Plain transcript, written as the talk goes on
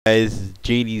Guys,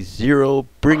 TheJDzero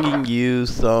bringing you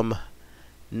some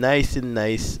nice.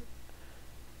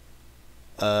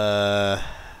 Uh,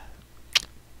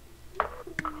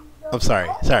 I'm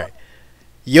sorry.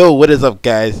 Yo, what is up,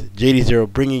 guys?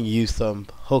 TheJDzero bringing you some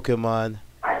Pokemon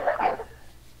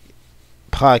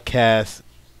podcast,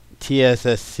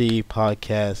 TSSC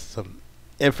podcast, some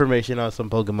information on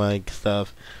some Pokemon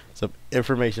stuff, some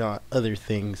information on other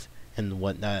things and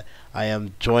whatnot. I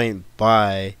am joined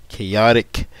by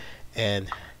Chaotic, and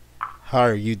how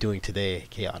are you doing today,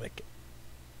 Chaotic?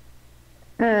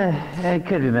 It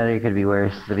could be better, it could be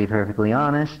worse, to be perfectly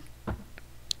honest.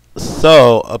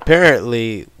 So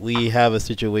apparently we have a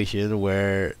situation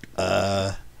where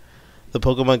the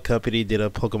Pokemon Company did a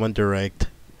Pokemon Direct.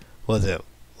 Was it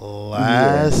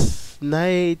last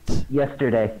night?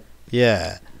 Yesterday.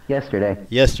 Yeah. Yesterday.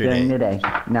 During the day,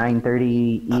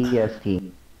 9:30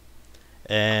 EST.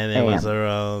 And it was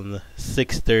around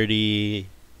 6:30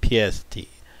 PST.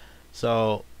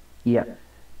 So. Yep.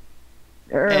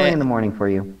 Early in the morning for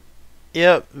you.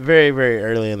 Yep, very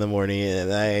early in the morning,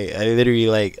 and I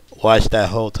literally watched that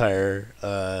whole entire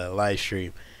live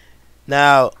stream.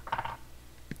 Now,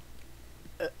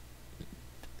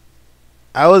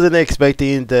 I wasn't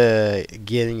expecting to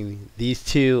getting these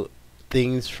two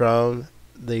things from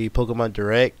the Pokemon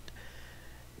Direct,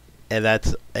 and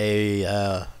that's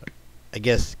a I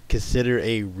guess consider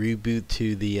a reboot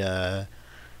to the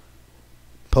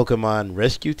Pokemon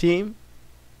Rescue Team.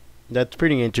 That's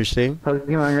pretty interesting.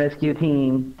 Pokemon Rescue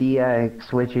Team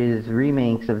DX, which is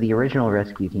remakes of the original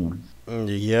Rescue Teams.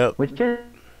 Yep. Which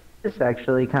is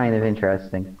actually kind of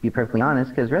interesting, to be perfectly honest,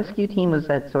 because Rescue Team was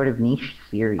that sort of niche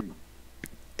series.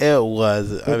 It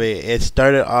was. I mean, it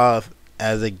started off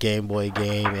as a Game Boy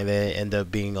game, and then it ended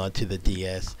up being onto the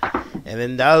DS. And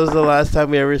then that was the last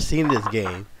time we ever seen this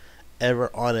game, ever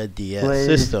on a DS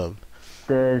system.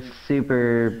 The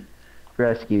Super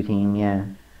Rescue Team, yeah.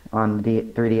 On the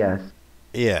 3DS.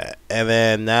 Yeah, and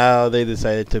then now they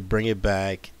decided to bring it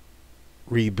back,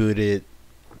 reboot it,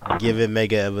 give it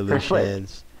Mega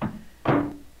Evolutions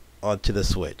onto the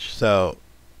Switch. So,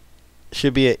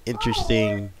 should be an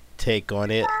interesting take on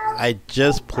it. I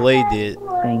just played it,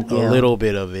 a little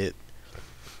bit of it,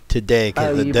 today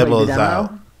because the demo is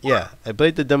out. Yeah, I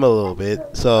played the demo a little bit,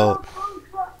 so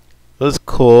it was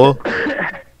cool.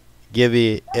 Give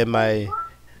it in my...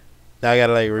 Now I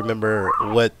gotta remember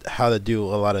how to do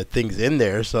a lot of things in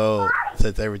there. So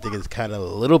since everything is kind of a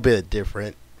little bit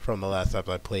different from the last time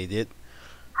I played it,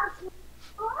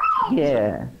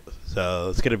 yeah. So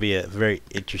it's gonna be a very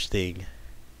interesting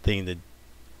thing to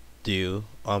do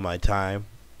on my time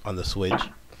on the Switch.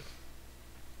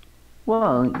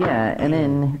 Well, yeah,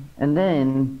 and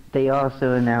then they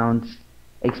also announced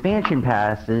expansion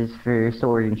passes for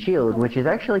Sword and Shield, which is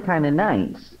actually kind of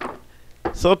nice.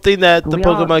 Something that the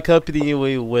Pokemon Company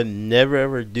would never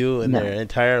ever do in their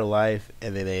entire life,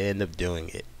 and then they end up doing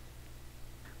it.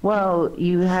 Well,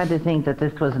 you had to think that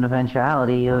this was an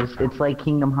eventuality. It's like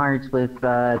Kingdom Hearts with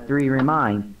 3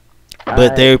 Remind.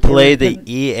 But they played the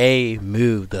EA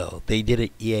move, though. They did an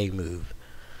EA move.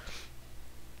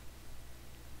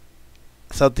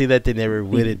 Something that they never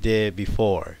would have did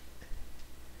before.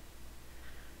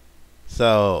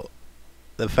 So,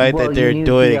 the fact that they're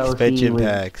doing expansion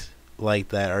packs like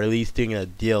that, or at least doing a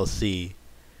DLC,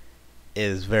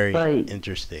 is very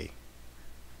interesting.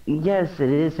 Yes,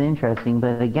 it is interesting,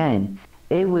 but again,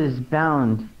 it was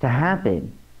bound to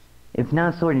happen. If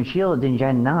not Sword and Shield, then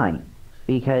Gen 9.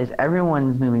 Because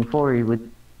everyone's moving forward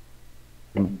with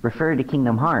refer to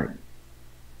Kingdom Hearts.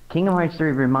 Kingdom Hearts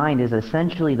 3 Remind is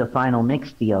essentially the final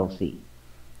mix DLC.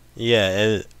 Yeah,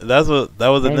 and that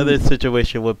was another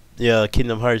situation with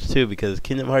Kingdom Hearts 2, because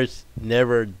Kingdom Hearts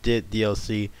never did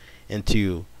DLC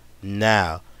into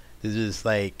now. It's just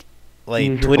like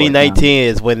 2019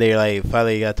 is when they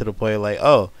finally got to the point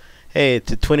oh, hey,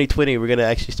 to 2020 we're gonna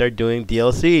actually start doing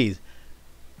DLCs.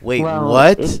 Wait,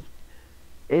 what?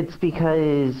 It's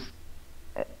because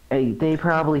they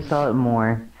probably saw it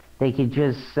more. They could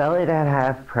just sell it at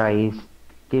half price,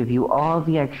 give you all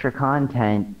the extra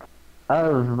content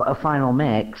of a final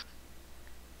mix,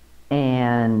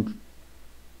 and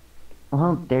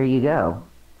well, there you go.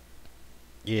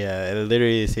 Yeah, it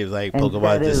literally seems like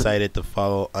Pokemon decided to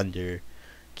follow under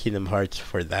Kingdom Hearts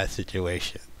for that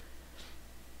situation.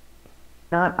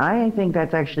 I think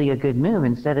that's actually a good move.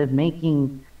 Instead of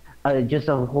making just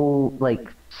a whole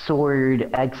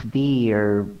Sword XD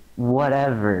or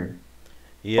whatever,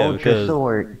 yeah, Ultra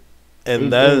Sword.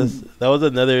 And that was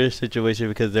another situation,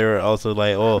 because they were also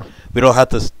oh, we don't have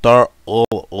to start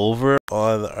all over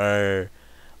on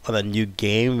a new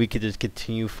game. We could just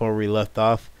continue from where we left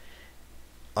off.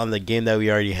 on the game that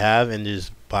we already have and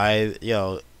just buy,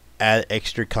 add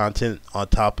extra content on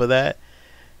top of that.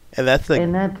 And that's like,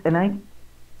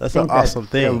 that's an awesome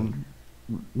thing.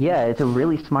 Yeah, it's a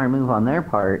really smart move on their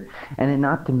part. And then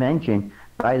not to mention,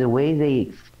 by the way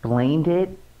they explained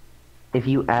it, if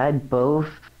you add both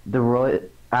the Royal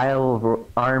Isle of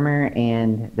Armor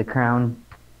and the Crown,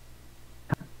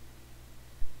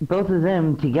 both of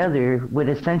them together would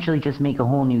essentially just make a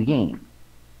whole new game.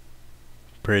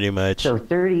 Pretty much. So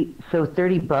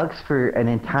 $30 for an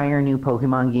entire new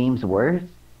Pokemon game's worth.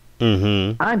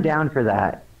 I'm down for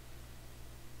that.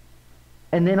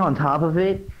 And then on top of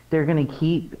it, they're gonna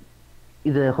keep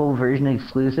the whole version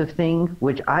exclusive thing,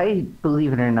 which I,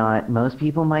 believe it or not, most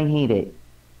people might hate it.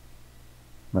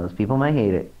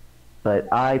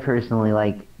 But I personally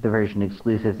like the version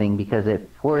exclusive thing because it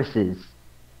forces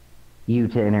you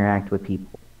to interact with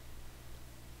people.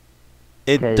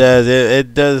 It does.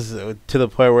 It does to the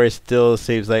point where it still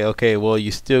seems like, okay, well,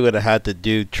 you're still going to have to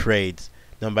do trades.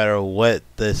 No matter what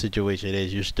the situation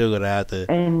is, you're still going to have to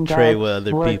trade with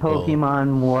other people. And that's what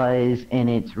Pokemon was in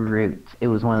its roots. It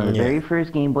was one of the very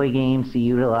first Game Boy games to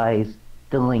utilize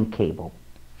the link cable.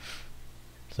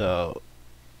 So,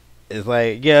 it's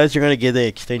like, yes, you're going to get the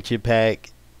extension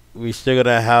pack. We're still going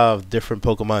to have different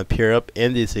Pokemon appear up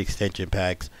in these extension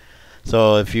packs.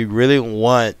 So, if you really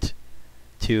want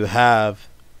to have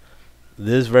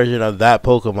this version of that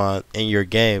Pokemon in your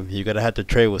game, you're going to have to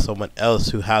trade with someone else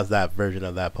who has that version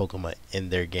of that Pokemon in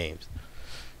their games.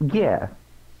 Yeah.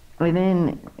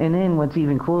 And then what's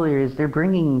even cooler is they're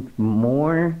bringing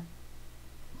more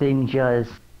than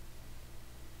just...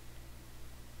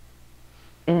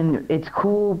 And it's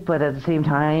cool, but at the same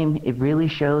time, it really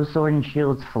shows Sword and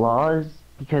Shield's flaws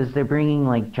because they're bringing,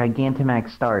 like,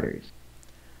 Gigantamax starters.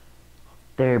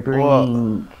 They're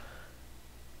bringing...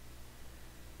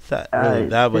 It's not really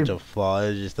that much of a flaw.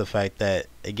 It's just the fact that,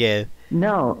 again...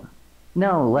 No,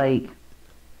 like,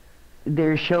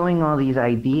 they're showing all these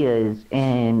ideas,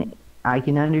 and I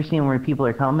can understand where people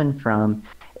are coming from.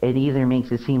 It either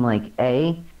makes it seem like,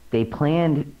 A, they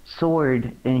planned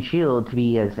Sword and Shield to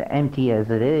be as empty as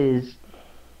it is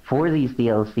for these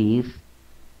DLCs,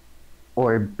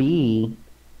 or B,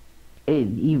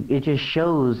 it just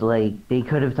shows, like, they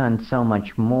could have done so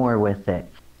much more with it.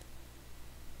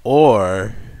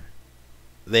 Or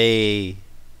they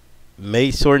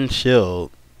made Sword and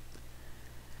Shield,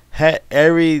 had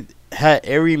every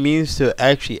means to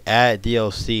actually add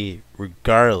DLC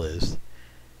regardless,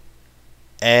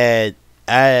 and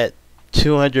add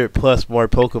 200 plus more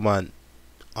Pokemon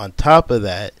on top of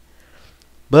that.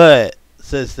 But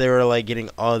since they were like getting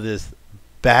all this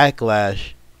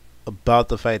backlash about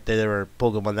the fact that there were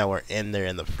Pokemon that were in there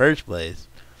in the first place,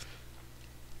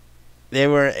 they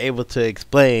weren't able to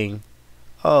explain,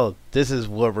 oh, this is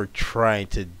what we're trying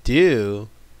to do.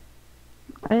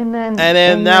 And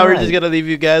then now we're just going to leave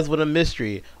you guys with a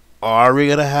mystery. Are we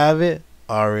going to have it?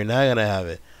 Are we not going to have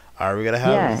it? Are we going to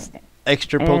have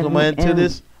extra Pokemon into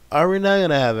this? Are we not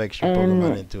going to have extra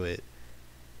Pokemon into it?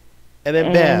 And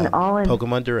then bam,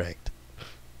 Pokemon Direct.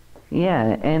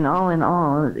 Yeah, and all in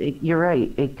all, you're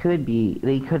right. It could be.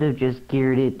 They could have just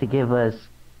geared it to give us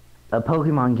a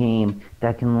Pokemon game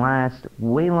that can last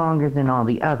way longer than all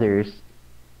the others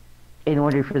in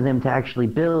order for them to actually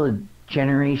build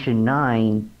Generation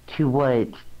 9 to what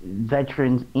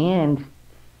veterans and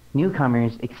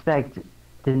newcomers expect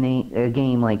a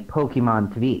game like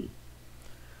Pokemon to be.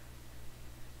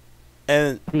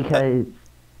 And because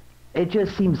it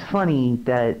just seems funny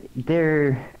that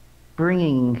they're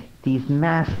bringing these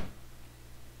mass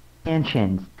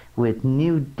expansions with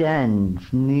new dens,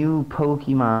 new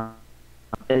Pokemon,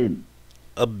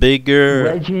 a bigger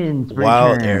Legends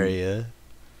wild return, area,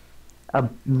 a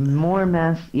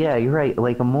more yeah, you're right,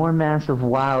 like a more massive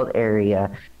wild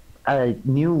area,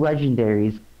 new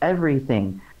legendaries,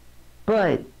 everything.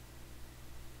 But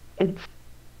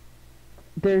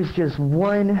there's just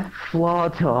one flaw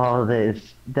to all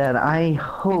this that I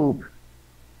hope,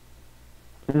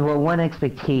 well, one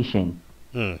expectation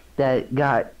that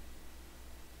got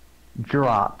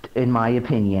dropped, in my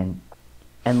opinion,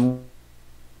 and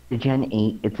Gen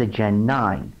 8, it's a Gen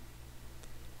 9.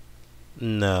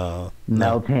 No.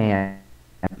 Meltan.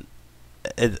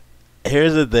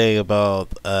 Here's the thing about,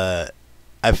 I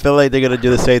feel like they're going to do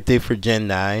the same thing for Gen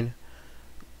 9,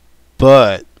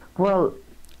 but... Well,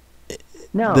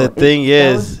 no. The thing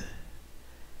is,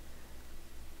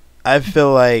 I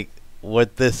feel like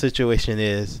what this situation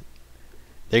is,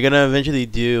 they're going to eventually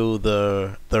do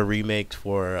the remakes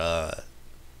for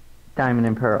Diamond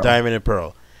and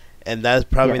Pearl. And that's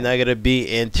probably not going to be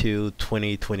into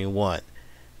 2021.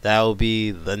 That will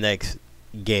be the next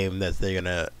game that they're going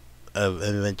to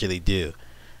eventually do.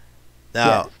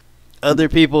 Now, Yes. other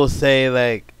people say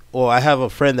like, well, I have a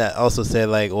friend that also said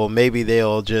like, well, maybe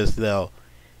they'll just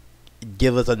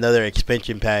give us another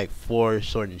expansion pack for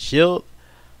Sword and Shield.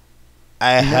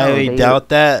 I No, highly doubt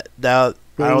that. I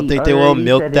don't they think they will already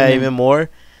milk said that in even more,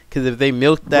 because if they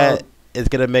milk that, well, it's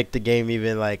gonna make the game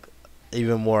even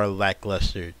more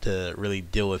lackluster to really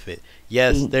deal with it.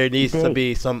 Yes, there needs to they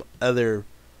be some other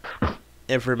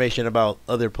information about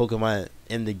other Pokemon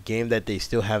in the game that they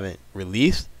still haven't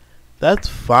released. That's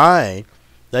fine.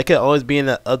 That could always be in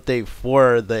the update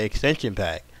for the extension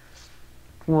pack.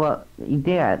 well,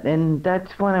 yeah, and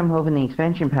that's what I'm hoping the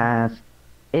expansion pass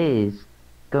is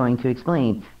going to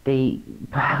explain. They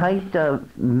hyped up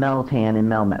Meltan and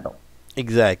Melmetal,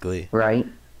 Exactly. right?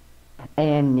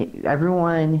 And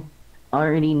everyone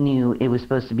already knew it was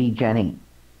supposed to be Gen 8.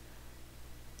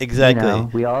 You Exactly. know,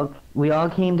 we all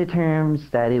came to terms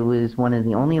that it was one of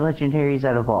the only legendaries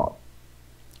that evolved.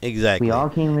 We Exactly. all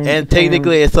came into And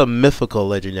terms. technically, it's a mythical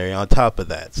legendary on top of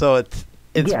that, so it's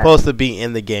Yes, supposed to be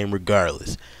in the game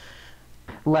regardless.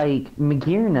 like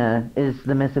Magearna is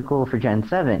the mythical for Gen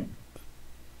 7.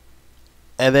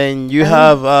 And then you And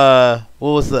have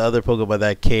what was the other Pokemon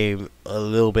that came a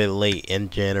little bit late in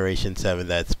Generation 7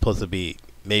 that's supposed to be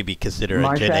maybe considered a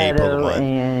Gen 8 Pokemon?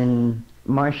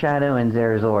 Marshadow and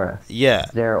Zerazora.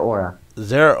 Yeah. Zeraora.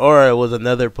 Zeraora was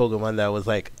another Pokemon that was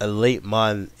like a late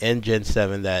mon in Gen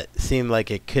 7 that seemed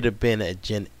like it could have been a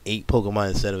Gen 8 Pokemon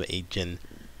instead of a Gen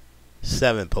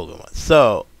 7 Pokemon.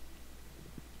 So,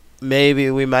 maybe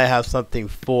we might have something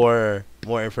for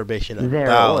more information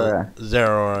about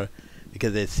Zeraora,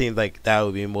 because it seems like that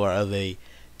would be more of a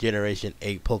Generation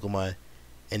 8 Pokemon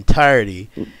entirety.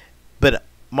 But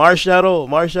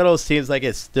Marshadow seems like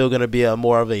it's still going to be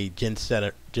more of a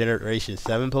Generation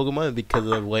 7 Pokemon because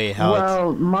of the way how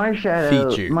Well, it's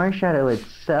featured. Marshadow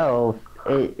itself,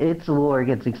 its lore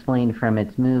gets explained from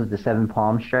its move, the Seven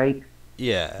Palm Strike. I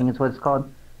Yeah, think it's what it's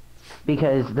called.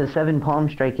 Because the Seven Palm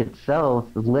Strike itself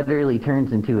literally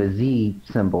turns into a Z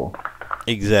symbol.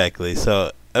 exactly.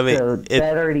 So, I mean, So it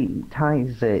that already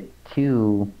ties it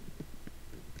to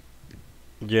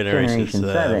Generation Generation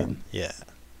 7. 7. Yeah.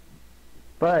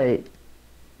 But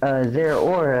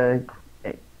Zeraora,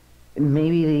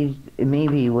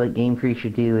 maybe what Game Freak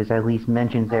should do is at least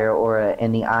mention Zeraora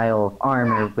in the Isle of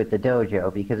Armor with the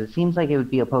dojo, because it seems like it would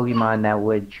be a Pokemon that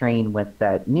would train with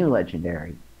that new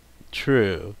legendary.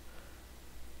 True.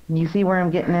 You see where I'm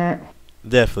getting at?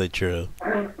 Definitely true.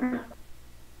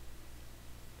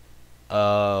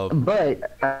 But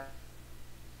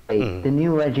Hmm. the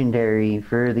new legendary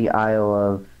for the Isle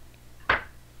of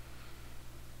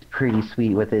is pretty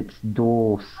sweet with its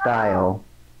dual style.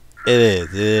 It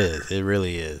is. It is. It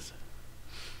really is.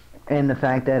 And the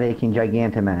fact that it can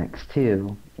Gigantamax,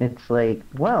 too. It's like,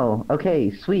 whoa,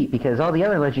 okay, sweet, because all the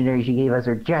other legendaries you gave us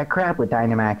are jack crap with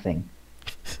Dynamaxing.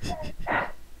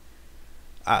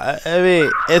 I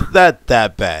mean, it's not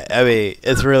that bad. I mean,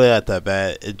 it's really not that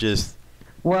bad. It just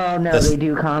Well, no, that's they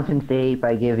do compensate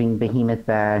by giving Behemoth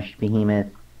Bash,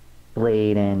 Behemoth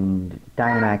Blade, and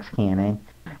Dynamax Cannon.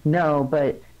 No,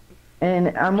 but,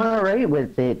 and I'm alright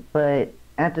with it, but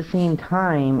at the same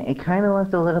time, it kind of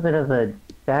left a little bit of a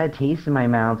bad taste in my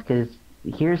mouth, because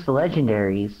here's the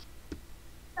legendaries,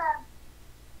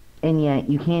 and yet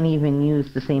you can't even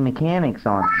use the same mechanics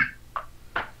on them.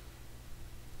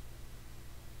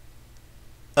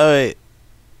 I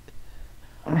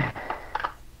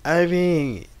I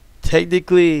mean,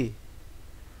 technically,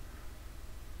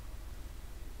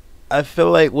 I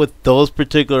feel like with those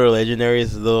particular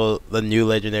legendaries, the new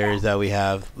legendaries that we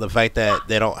have, the fact that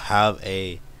they don't have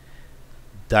a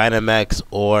Dynamax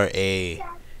or a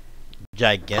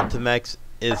Gigantamax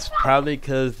is probably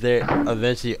because they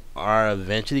eventually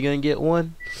gonna get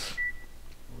one.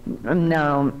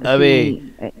 No, I mean,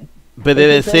 see, but if then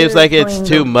it it's seems ever like it's playing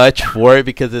too the much for it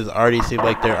because it's already seems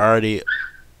like they're already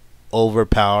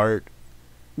overpowered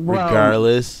well,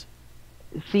 regardless.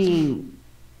 see,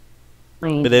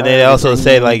 But then they also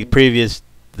say like previous.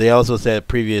 They also said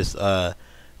previous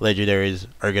legendaries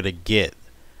are gonna get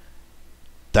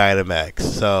Dynamax.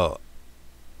 So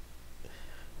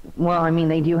well, I mean,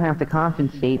 they do have to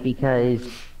compensate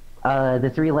because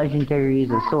the three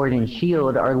legendaries of Sword and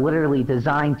Shield are literally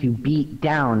designed to beat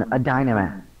down a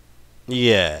Dynamax.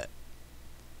 yeah,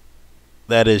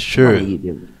 that is What are true. you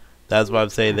doing? That's why I'm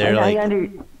saying they're And like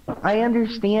I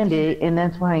understand it, and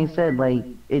that's why I said like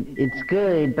it's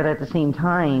good, but at the same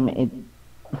time,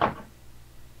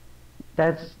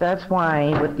 that's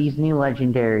why with these new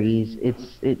legendaries, it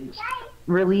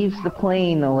relieves the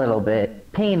pain a little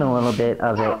bit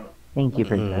of it. Thank you,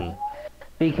 Princess. mm,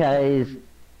 Because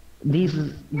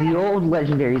the old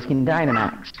legendaries can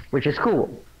Dynamax, which is cool.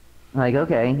 Like,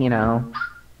 okay,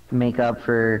 make up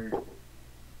for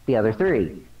the other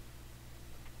three.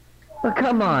 But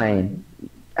come on,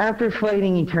 after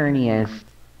fighting Eternius,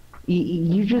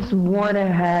 you just want to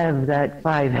have that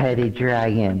five-headed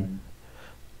dragon.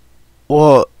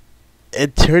 Well,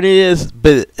 Eternius,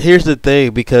 but here's the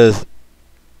thing, because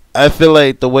I feel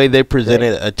like the way they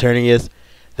presented Eternius,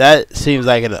 that seems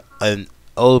like an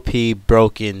OP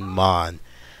broken Mon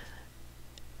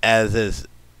as his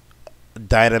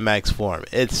Dynamax form.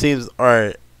 It seems,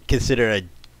 or considered a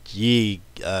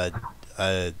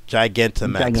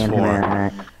Gigantamax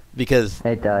form, because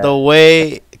the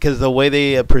way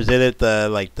they presented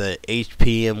the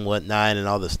HP and whatnot and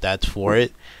all the stats for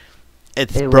it,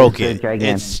 it's broken.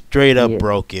 It's straight up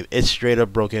broken. It's straight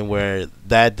up broken where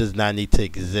that does not need to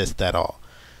exist at all.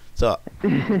 So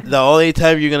the only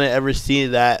time you're gonna ever see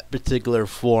that particular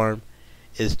form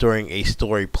is during a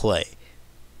story play.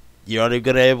 You're only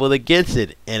gonna be able to get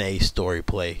it in a story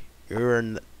play.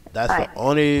 That's the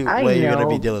only way you're gonna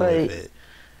be dealing with it.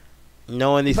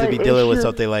 No one needs to be dealing with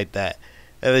something like that,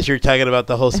 unless you're talking about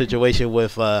the whole situation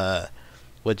with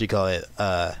what you call it.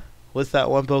 What's that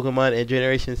one Pokemon in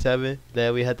Generation 7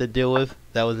 that we had to deal with?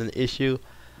 That was an issue.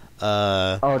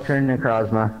 Ultra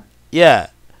Necrozma. Yeah,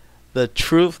 the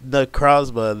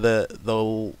Necrozma,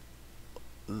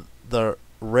 the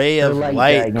ray of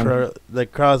light, the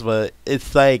Necrozma.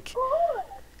 It's like,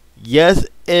 yes,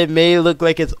 it may look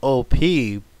like it's OP,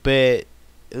 but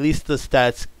at least the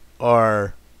stats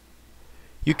are.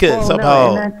 You can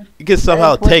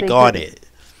somehow take on it.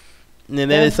 And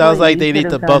then it sounds like they need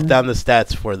to buff down the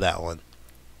stats for that one.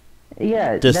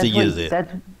 Yeah, just to use it.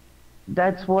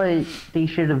 That's what they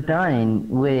should have done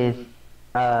with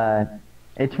Eternius,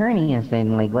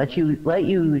 and let you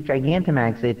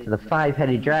Gigantamax it to the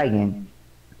five-headed dragon.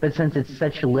 But since it's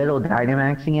such little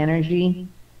Dynamaxing energy,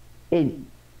 it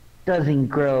doesn't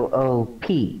grow OP.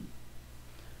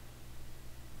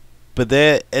 But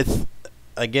then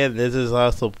again, this is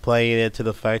also playing into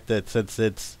the fact that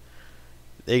since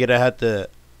they're gonna have to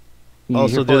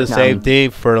also do the same thing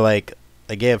for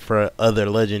for other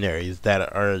legendaries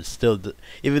that are still,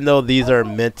 even though these are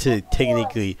meant to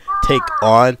technically take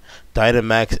on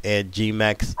Dynamax and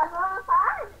Gmax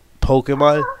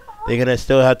Pokemon, they're gonna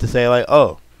still have to say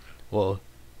oh, well,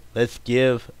 let's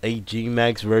give a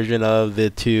Gmax version of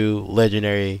the two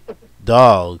legendary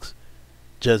dogs,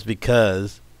 just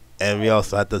because, and we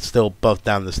also have to still buff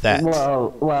down the stats.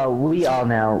 Well, we all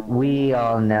know.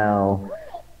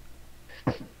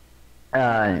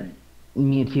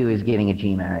 Mewtwo is getting a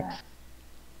Gmax.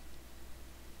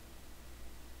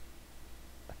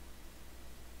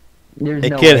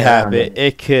 It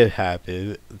could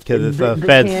happen because it's a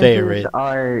fan favorite.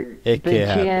 The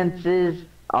chances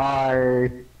are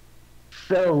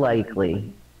so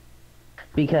likely,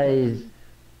 because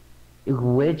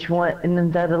which one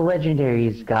of the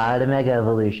legendaries got a Mega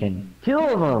Evolution? Two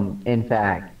of them, in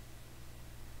fact.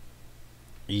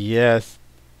 Yes,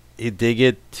 he did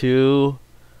get 2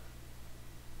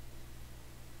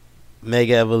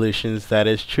 Mega Evolutions. That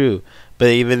is true. But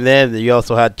even then, you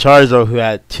also had Charizard, who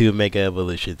had 2 Mega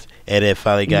Evolutions, and it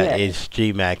finally got a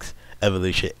G-Max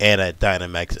Evolution and a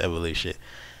Dynamax Evolution.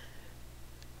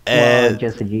 And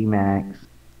just a G-Max.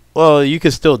 Well, you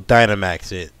could still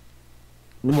Dynamax it.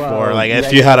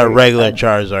 If you had a regular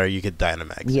Charizard, you could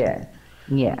Dynamax it.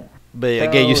 Yeah. But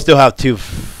again, you still have 2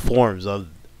 forms of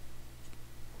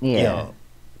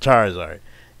Charizard.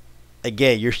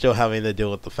 Again, you're still having to deal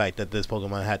with the fact that this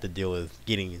Pokemon had to deal with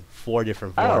getting 4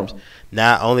 different forms.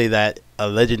 Not only that, a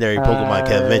legendary Pokemon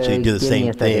can eventually do the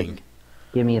same thing.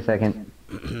 Give me a second.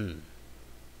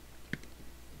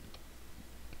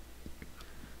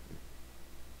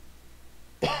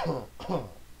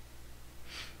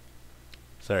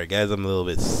 Sorry, guys, I'm a little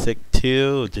bit sick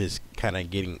too. Just kind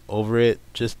of getting over it,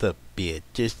 just a bit.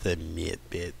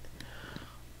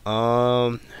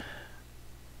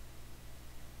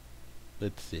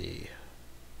 Let's see.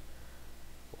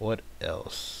 What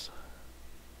else?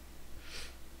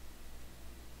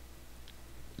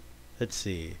 Let's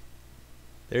see.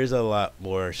 There's a lot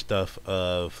more stuff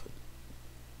of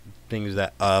things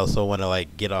that I also want to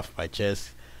get off my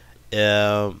chest.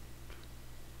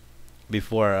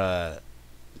 Before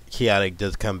Chaotic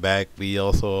does come back, we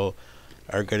also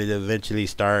are going to eventually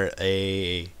start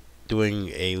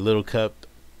doing a Little Cup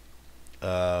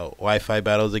Wi-Fi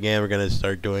battles again. We're going to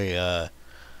start doing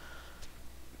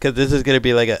because this is going to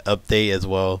be an update as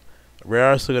well. We're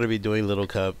also going to be doing Little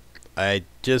Cup. I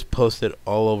just posted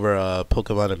all over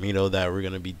Pokemon Amino that we're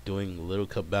going to be doing Little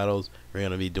Cup battles. We're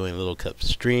going to be doing Little Cup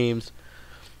streams.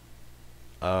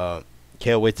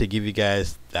 can't wait to give you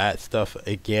guys that stuff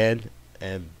again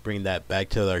and bring that back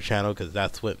to our channel, because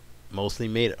that's what mostly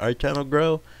made our channel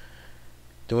grow,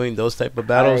 doing those type of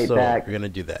battles. So we're gonna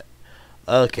do that.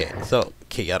 Okay, so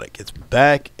Chaotic gets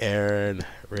back, and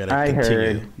we're gonna continue.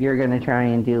 I heard you're gonna try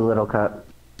and do Little Cup.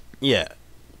 Yeah.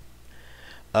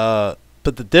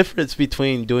 But the difference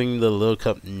between doing the Little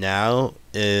Cup now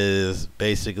is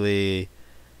basically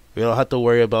we don't have to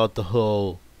worry about the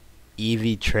whole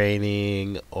EV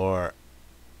training or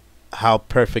how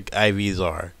perfect IVs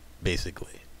are,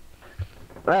 basically.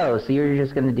 Oh, so you're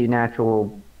just gonna do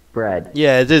natural bred?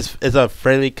 Yeah, it's a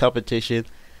friendly competition.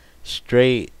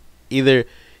 Straight, either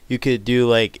you could do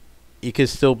like, you could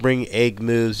still bring egg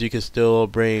moves, you could still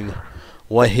bring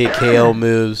one hit KO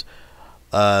moves.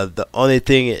 The only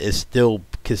thing is still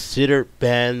considered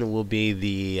banned will be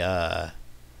the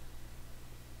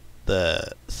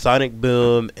Sonic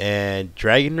Boom and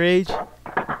Dragon Rage.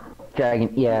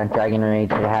 Dragon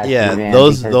Rage. It has Yeah, to be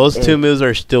banned those two moves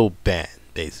are still banned,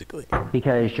 basically.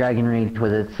 Because Dragon Rage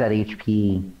was a set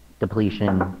HP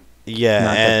depletion.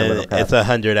 Yeah, and it's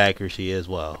 100 accuracy as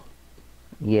well.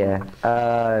 Yeah.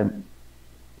 Fun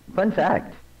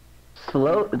fact: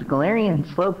 Galarian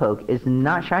Slowpoke is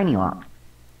not shiny locked.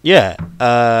 Yeah,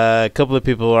 a couple of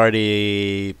people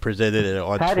already presented it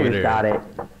on Twitter. Got it.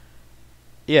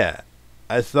 Yeah,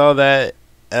 I saw that,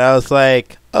 and I was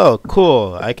like, "Oh,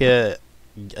 cool! I can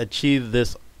achieve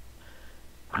this.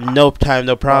 No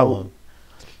problem."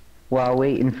 While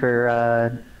waiting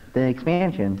for the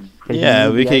expansions. Yeah,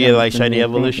 we can get like shiny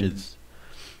evolutions,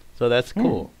 so that's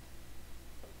cool.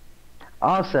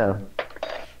 Also,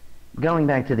 going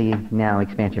back to the now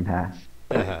expansion pass.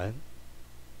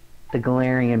 The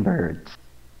Galarian birds.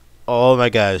 Oh my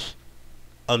gosh.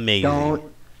 Amazing.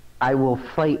 I will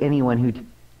fight anyone who...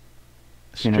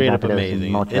 Straight up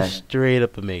amazing. It's straight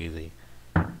up amazing.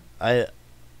 I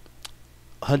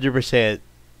 100%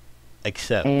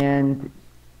 accept. And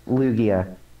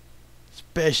Lugia.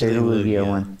 Especially the Lugia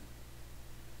one.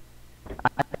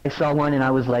 I saw one and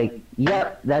I was like,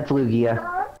 yep, that's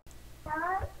Lugia.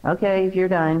 Okay, if you're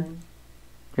done,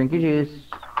 drink your juice.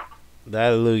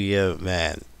 That Lugia,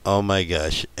 man. Oh my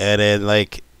gosh. And then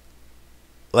like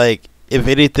if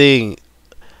anything,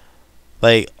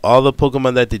 like all the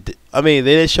Pokemon that they did, I mean,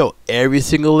 they didn't show every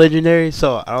single legendary,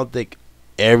 so I don't think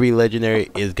every legendary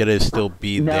is gonna still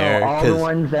be there. No, all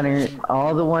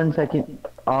the ones that can,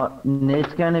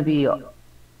 it's gonna be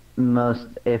most,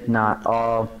 if not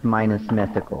all, minus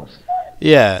mythicals.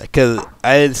 Yeah, because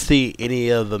I didn't see any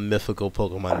of the mythical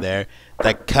Pokemon there.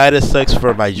 That kind of sucks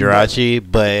for my Jirachi,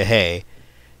 but hey,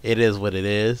 it is what it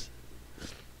is.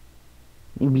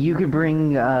 You could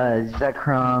bring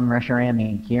Zekrom, Reshiram,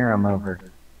 and Kyurem over.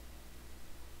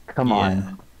 Come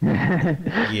on.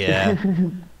 Yeah.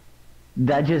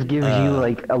 That just gives you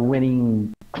like a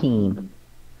winning team.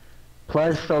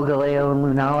 Plus Solgaleo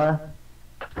and Lunala.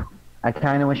 I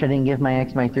kind of wish I didn't give my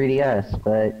ex my 3DS,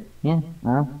 but yeah,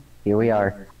 well, here we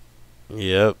are.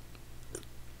 Yep.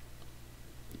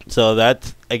 So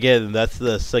that's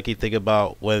the sucky thing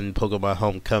about when Pokemon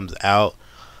Home comes out.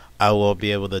 I will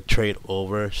be able to trade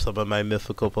over some of my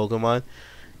mythical Pokemon.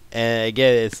 And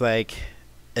again, it's like,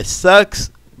 it sucks,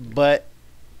 but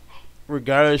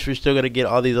regardless, we're still going to get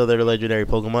all these other legendary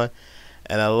Pokemon.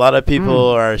 And a lot of people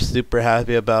are super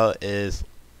happy about is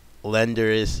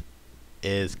Landorus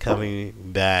is coming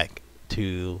back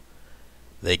to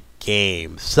the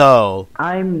game. So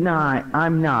I'm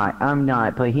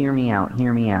not, but hear me out.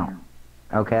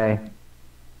 Okay?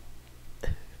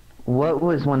 What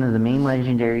was one of the main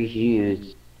legendaries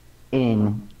used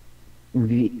in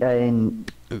competition?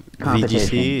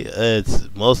 VGC? It's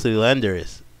mostly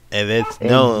Landorus. And it's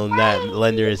known that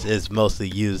Landorus is mostly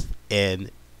used in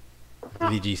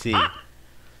VGC.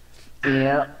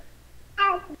 Yep.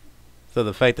 So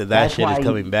the fact that that shit is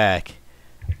coming back,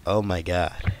 oh my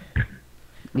god.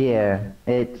 Yeah,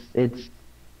 it's.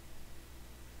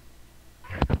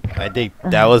 I think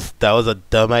that was a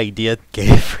dumb idea,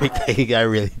 Game Freak. I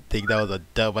really think that was a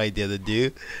dumb idea to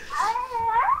do.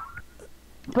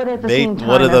 But at the Make same time,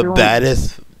 one of the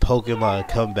baddest Pokemon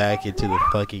come back into the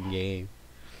fucking game.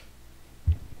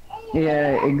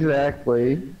 Yeah,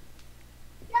 exactly.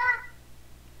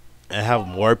 And have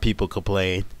more people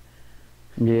complain.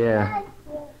 Yeah.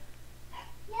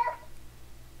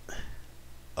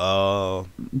 Oh.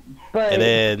 But and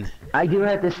then I do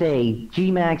have to say,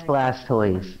 G-Max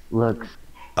Blastoise looks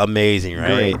amazing,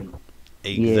 right? great.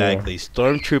 Exactly. Yeah.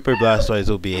 Stormtrooper Blastoise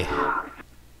will be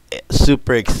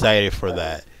super excited for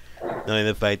that, knowing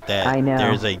the fact that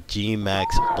there's a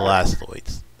G-Max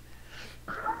Blastoise.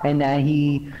 And that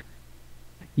he...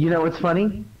 You know what's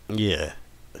funny? Yeah.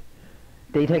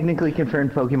 They technically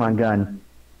confirmed Pokemon Gun.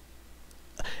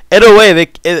 In a way,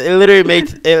 it literally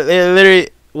makes it literally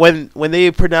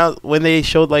when they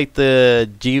showed like the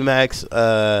G-Max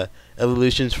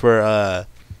evolutions for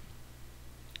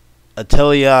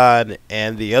Atelion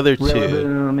and the other two.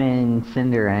 Rillaboom and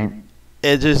Cinderace.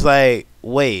 It's just like,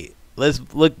 wait, let's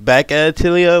look back at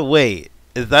Atelion. Wait,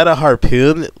 is that a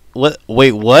harpoon? What?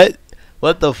 Wait, what?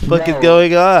 What the fuck is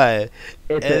going on?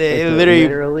 It's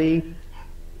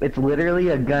literally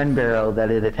a gun barrel that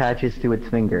it attaches to its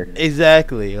finger.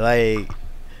 Exactly. Like,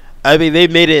 I mean, they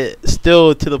made it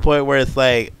still to the point where it's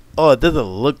like, oh, it doesn't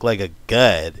look like a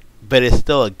gun, but it's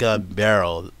still a gun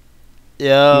barrel.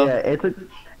 Yeah,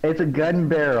 it's a gun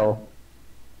barrel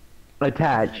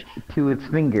attached to its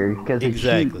finger because it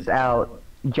shoots out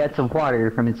jets of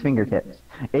water from its fingertips.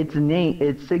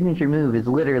 Its signature move is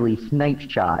literally Snipe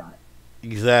Shot.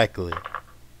 Exactly.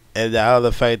 And now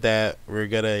the fact that we're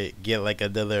gonna get like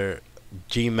another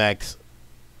G-Max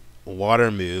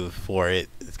water move for it,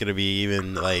 it's gonna be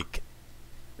even like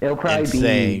it'll probably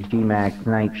insane. be G-Max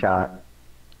Snipe Shot.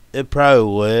 It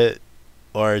probably would,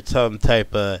 or some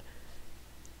type of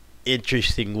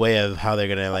interesting way of how they're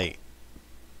gonna like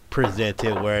present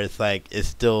it, where it's like it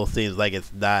still seems like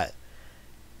it's not,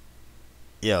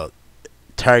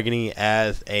 targeting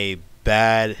as a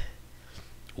bad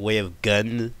way of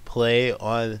gun play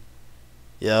on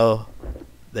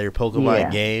their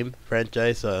Pokemon game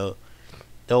franchise, so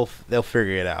they'll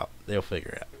figure it out.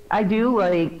 I do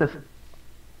like the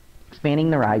expanding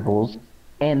the rivals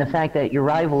and the fact that your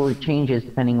rival changes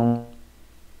depending on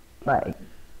play.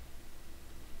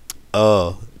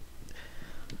 Oh,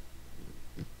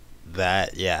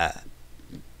 that, yeah.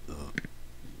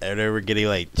 And then we're getting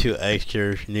like 2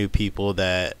 extra new people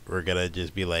that we're gonna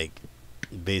just be like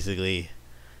basically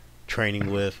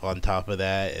training with on top of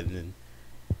that, and then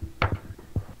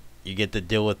you get to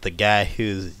deal with the guy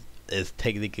is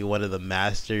technically one of the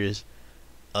masters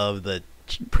of the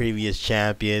previous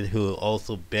champion, who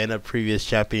also been a previous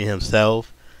champion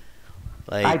himself.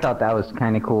 Like, I thought that was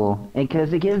kind of cool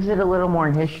because it gives it a little more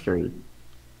history.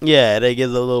 Yeah, and it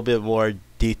gives a little bit more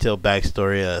detailed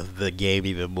backstory of the game,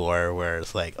 even more, where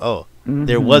it's like, oh,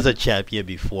 there was a champion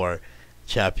before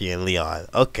Champion Leon.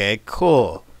 Okay,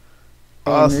 cool.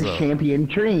 Awesome. And this champion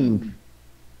trained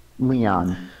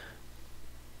Leon,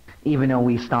 even though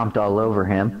we stomped all over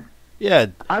him. Yeah,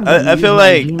 I feel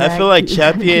like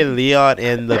Champion Leon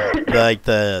in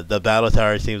the Battle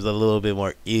Tower seems a little bit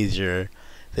more easier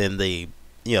than the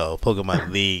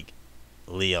Pokemon League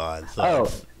Leon. So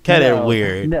it's kind of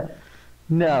weird.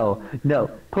 No.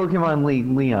 Pokemon League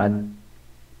Leon,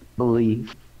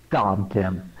 believe, stomped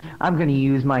him. I'm gonna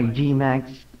use my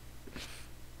G-Max.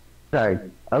 Sorry.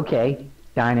 Okay.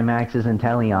 Dynamax is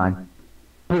Inteleon.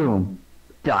 Boom.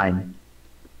 Done.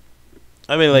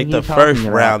 I mean, like the first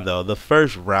round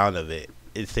of it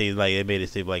seemed like it made it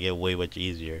seem like it way much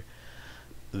easier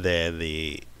than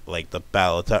the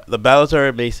Battle Tower. The Battle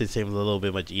Tower makes it seem a little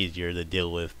bit much easier to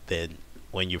deal with than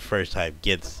when you first time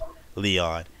gets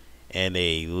Leon in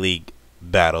a league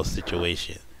battle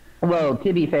situation. Well,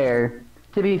 to be fair,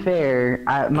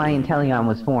 my Inteleon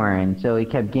was foreign, so it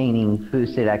kept gaining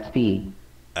boosted XP.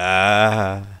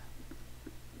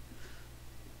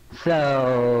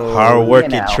 So hard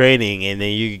work and training, and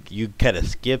then you kind of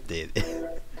skipped it.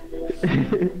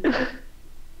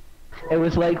 It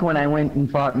was like when I went and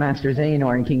fought Master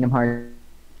Xehanort in Kingdom Hearts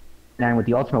 9 with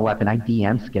the ultimate weapon. I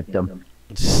DM skipped him.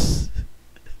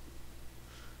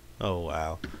 Oh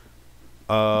wow.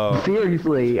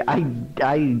 Seriously,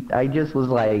 I just was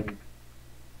like,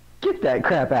 get that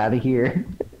crap out of here.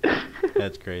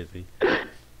 That's crazy.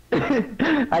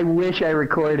 I wish I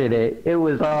recorded it. It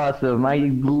was awesome. I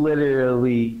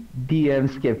literally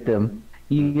DM skipped him.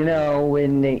 You know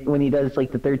when he does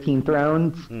like the 13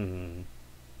 thrones? Mm-hmm.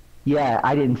 Yeah,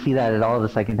 I didn't see that at all the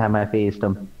second time I faced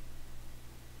him.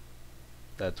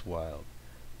 That's wild.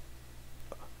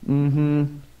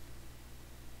 Mm-hmm.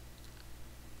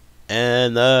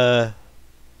 And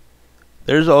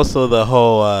there's also the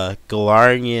whole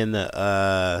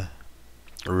Galarian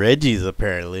Regis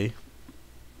apparently.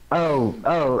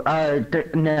 No,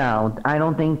 I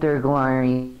don't think they're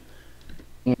Galarian.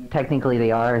 Technically,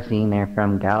 they are, seeing they're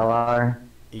from Galar.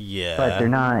 Yeah. But they're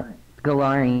not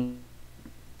Galarian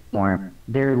anymore.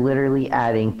 They're literally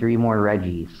adding 3 more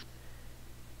Regis.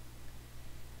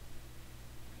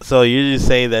 So you're just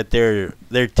saying that they're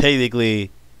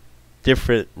technically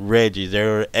different Regis. There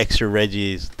were extra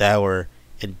Regis that were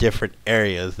in different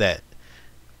areas that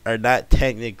are not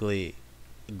technically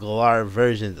Galar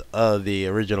versions of the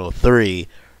original 3.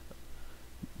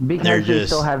 Because they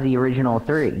still have the original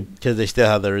 3. Because they still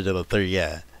have the original 3,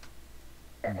 yeah.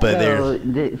 But So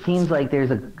it seems like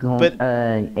there's a but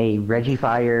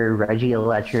Regifire,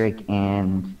 Regielectric,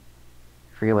 and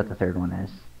I forget what the third one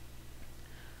is.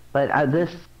 But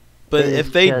this but is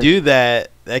if they just do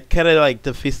that, that kind of like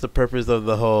defeats the purpose of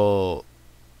the whole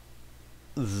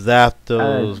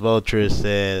Zapdos, Moltres,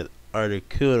 and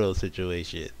Articuno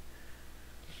situation.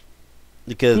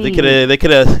 Because they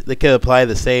could apply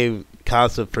the same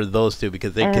concept for those two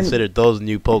because they considered those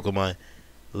new Pokemon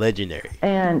legendary.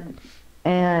 And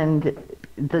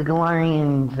the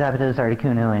Galarian, Zapdos,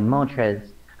 Articuno, and Moltres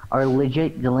are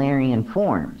legit Galarian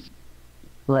forms.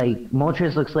 Like,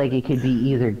 Moltres looks like it could be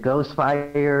either Ghost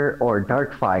Fire or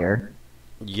Dark Fire.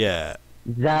 Yeah.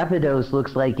 Zapdos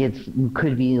looks like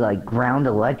could be like Ground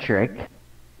Electric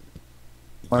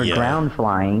or Ground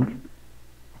Flying.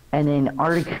 And then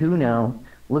Articuno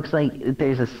looks like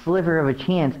there's a sliver of a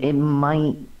chance it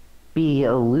might be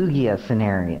a Lugia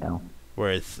scenario.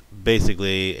 Where it's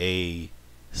basically a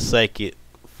Psychic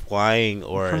Flying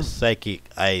or a Psychic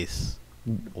Ice.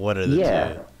 One of the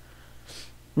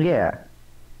two. Yeah.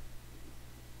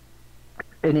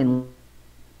 And then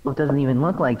it doesn't even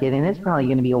look like it, and it's probably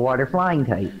going to be a Water Flying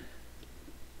type.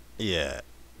 Yeah.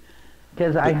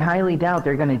 Because I highly doubt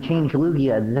they're going to change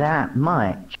Lugia that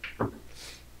much.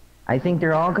 I think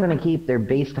they're all going to keep their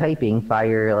base typing,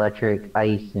 Fire, Electric,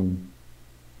 Ice, and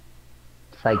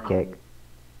Psychic.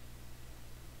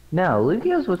 No,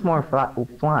 Lugia's was more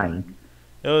flying.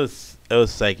 It was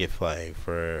Psychic Flying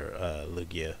for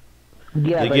Lugia.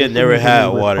 Yeah, Lugia never had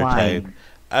a water type.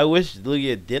 I wish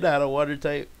Lugia did have a water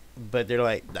type, but they're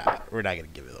like, nah, we're not gonna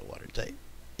give it a water type.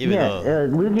 Even though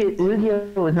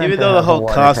Lugia was even though the whole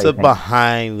concept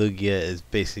behind Lugia is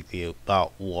basically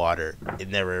about water, it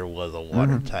never was a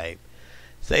water type.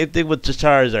 Same thing with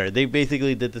Charizard. They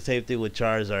basically did the same thing with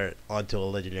Charizard onto a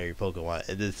legendary Pokemon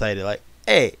and decided like,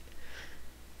 hey,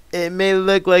 it may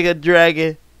look like a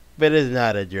dragon, but it's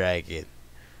not a dragon.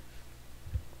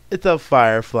 It's a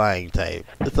fire flying type.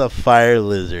 It's a fire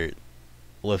lizard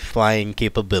with flying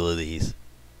capabilities.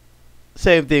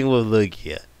 Same thing with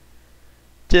Lugia.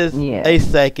 Just a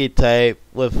psychic type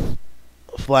with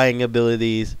flying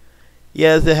abilities.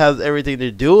 Yes, it has everything to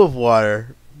do with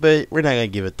water, but we're not going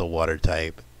to give it the water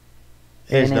type.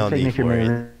 There's no need for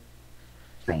it.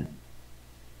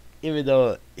 Even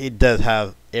though it does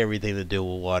have everything to do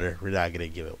with water, we're not going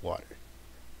to give it water.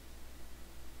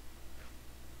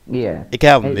 Yeah. It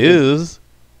can have moves,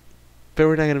 but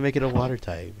we're not going to make it a water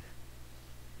type.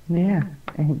 Yeah.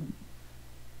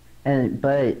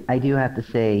 But I do have to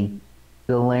say,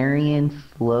 Galarian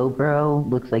Slowbro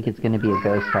looks like it's going to be a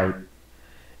ghost type.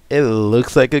 It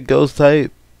looks like a ghost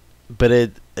type, but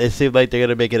it seems like they're going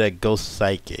to make it a ghost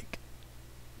psychic.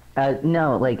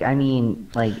 No, like, I mean,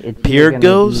 like, it's pure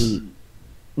ghost?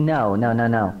 No.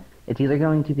 It's either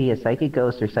going to be a psychic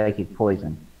ghost or psychic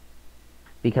poison.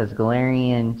 Because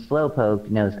Galarian Slowpoke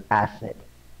knows acid.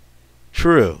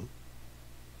 True.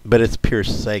 But it's pure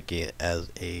psychic as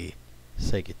a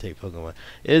psychic type Pokemon.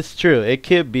 It's true. It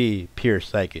could be pure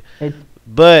psychic.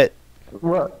 But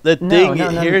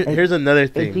here's another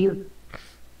thing.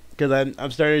 Because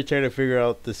I'm starting to try to figure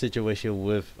out the situation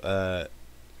with Galar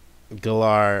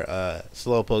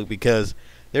Slowpoke, because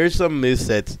there's some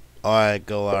movesets on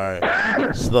Galar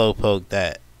Slowpoke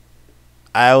that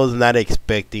I was not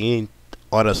expecting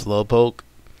on a Slowpoke,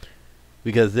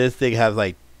 because this thing has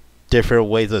like different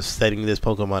ways of setting this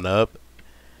Pokemon up.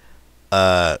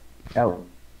 And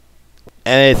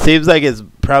it seems like it's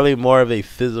probably more of a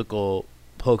physical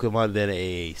Pokemon than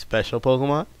a special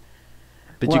Pokemon.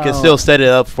 But you can still set it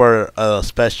up for a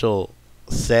special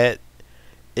set.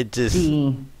 It just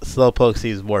Slowpoke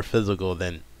seems more physical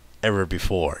than ever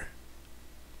before.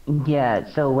 Yeah,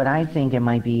 so what I think it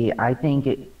might be, I think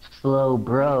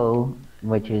Slowbro,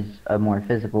 which is a more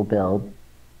physical build,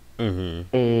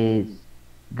 is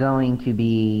going to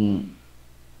be...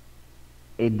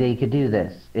 They could do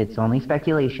this. It's only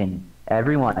speculation.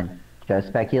 Everyone, just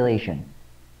speculation.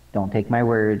 Don't take my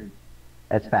word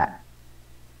as fact.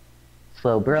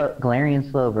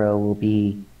 Galarian Slowbro will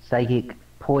be psychic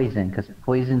poison, because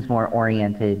poison's more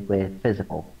oriented with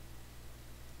physical.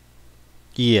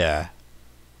 Yeah.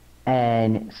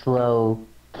 And Slow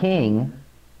King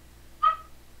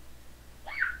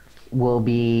will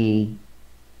be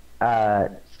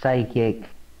psychic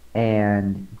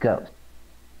and ghost.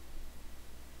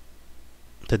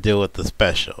 To deal with the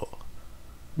special.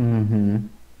 Mm-hmm.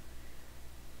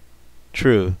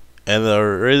 True. And the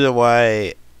reason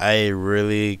why I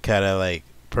really kind of like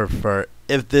prefer,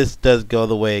 if this does go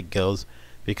the way it goes,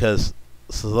 because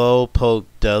Slowpoke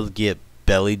does get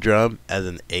Belly Drum as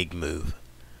an egg move.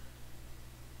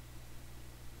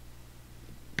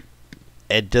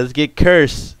 it does get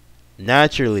cursed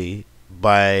naturally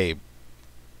by,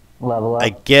 Level up. I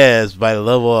guess, by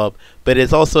level up, but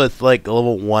it's like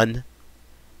level 1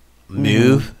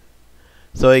 move,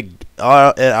 so it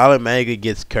automatically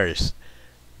gets cursed.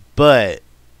 But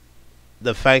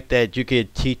the fact that you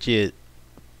could teach it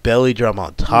belly drum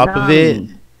on top of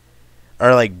it,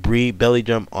 or like breathe belly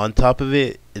drum on top of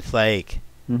it, it's like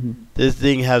this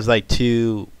thing has like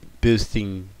 2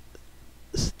 boosting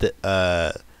set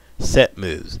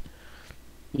moves.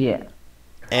 Yeah.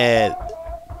 And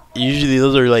usually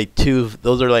those are like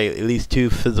at least 2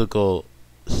 physical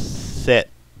stat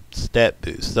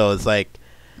boosts. So it's like,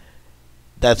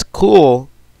 that's cool.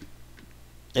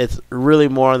 It's really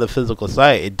more on the physical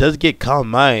side. It does get calm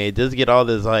mind. It does get all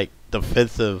this like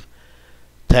defensive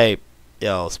type,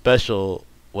 special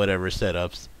whatever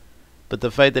setups. But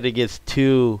the fact that it gets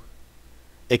 2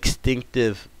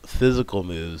 instinctive physical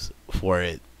moves for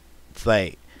it, it's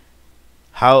like,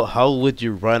 how would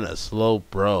you run a slow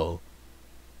bro?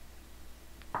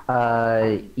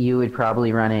 You would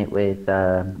probably run it with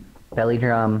belly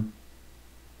drum,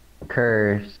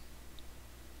 curse,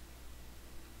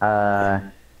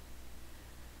 because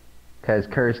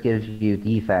curse gives you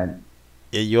defense.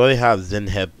 Yeah, you only have Zen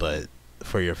Headbutt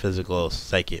for your physical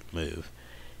second move.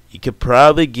 You could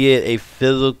probably get a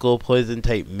physical poison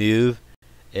type move.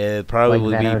 It probably Like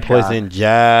would be Venom poison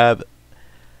jab.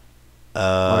 Or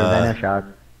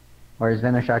Venoshock. Or is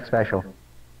Venoshock special?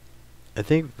 I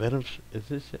think Venom is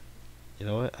this. You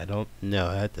know what? I don't know.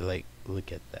 I have to like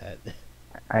look at that.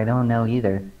 I don't know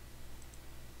either.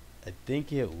 I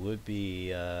think it would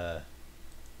be.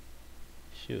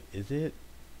 Shoot, is it?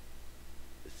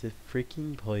 Is it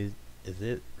freaking poison? Is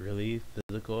it really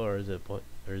physical or is it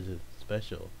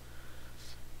special?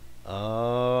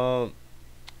 I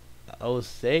would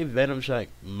say Venom Shock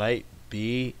might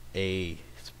be a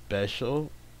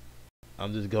special.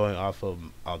 I'm just going off of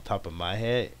on top of my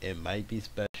head. It might be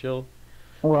special.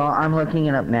 Well, I'm looking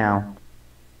it up now.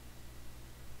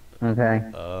 Okay.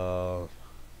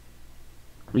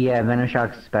 Yeah,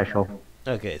 Venoshock's special.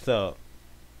 Okay, so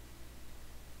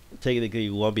technically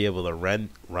you won't be able to run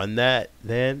that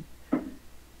then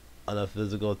on a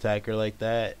physical attacker like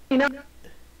that. You know.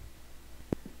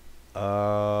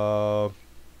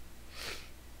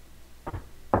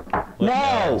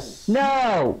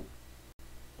 No!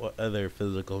 What other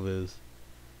physical moves?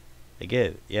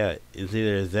 Again, yeah, it's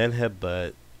either a Zen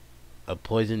Headbutt, a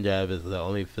Poison Jab is the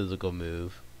only physical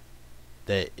move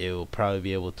that it will probably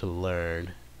be able to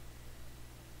learn.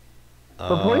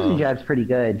 But Poison Jab's pretty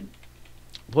good.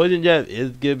 Poison Jab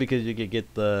is good because you can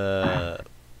get the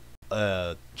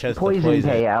chest poison to poison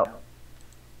payout.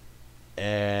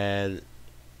 And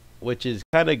which is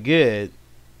kind of good.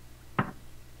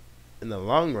 In the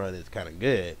long run, it's kind of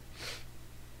good.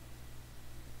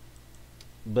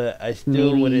 But I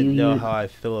still wouldn't know how I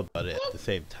feel about it at the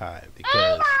same time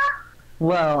because.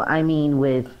 Well, I mean,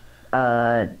 with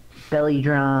belly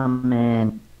drum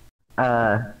and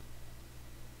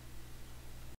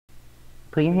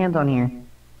put your hands on here.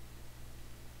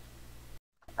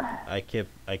 I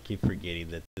keep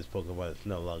forgetting that this Pokemon is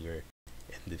no longer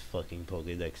in the fucking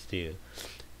Pokédex too.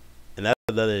 And that's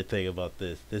another thing about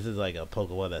this. This is like a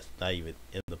Pokemon that's not even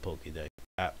in the Pokédex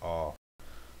at all.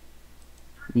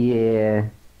 Yeah.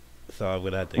 So I'm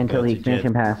gonna have to until go the to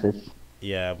expansion passes.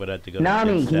 Yeah, but I have to go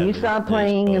Nami, to can you stop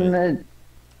playing in the...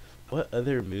 What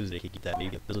other moves did he get that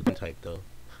maybe a physical type though?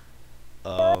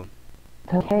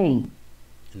 Okay.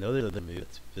 No, there's other move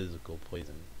that's physical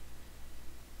poison.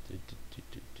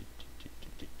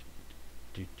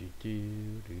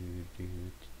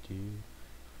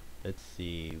 Let's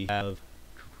see. We have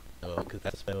because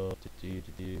that's spell.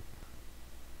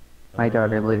 My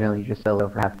daughter literally just fell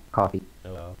over half coffee.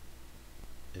 Oh well.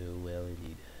 Oh well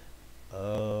indeed.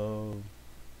 Oh,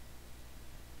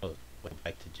 went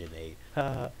back to Gen 8.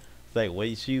 It's like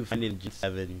once you find in Gen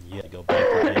 7, you have to go back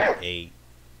to Gen 8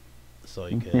 so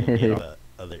you can get all the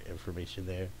other information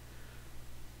there.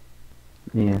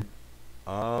 Yeah.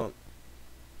 But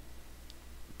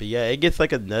yeah, it gets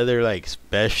like another like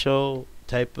special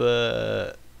type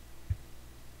of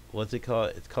what's it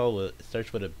called? It's called it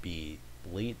starts with a B,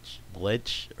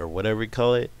 bleach, or whatever we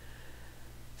call it.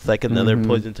 It's like another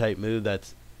poison type move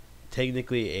that's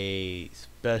technically a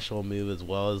special move as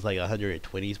well as like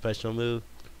 120 special move.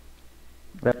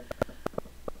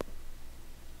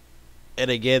 And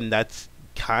again, that's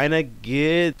kind of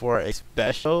good for a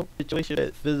special situation,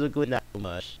 but physically not so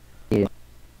much. Yeah.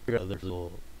 Other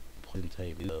little poison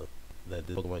type move that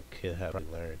this Pokemon could have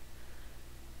learned.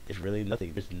 It's really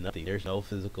nothing. There's nothing. There's no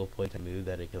physical poison type move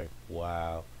that it can learn.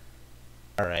 Wow.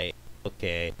 Alright.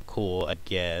 Okay. Cool. I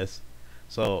guess.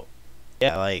 So,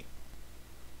 yeah, like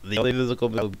the only physical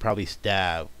move that would probably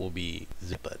stab will be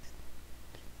zip button.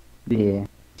 Yeah.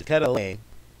 It's kind of lame.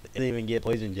 It didn't even get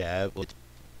poison jab, which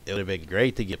it would have been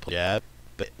great to get poison jab,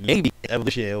 but maybe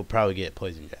evolution it will probably get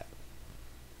poison jab.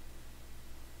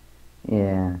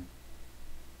 Yeah.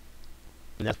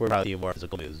 And that's where probably more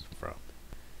physical moves from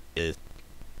is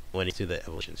when it's to the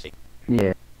evolution state.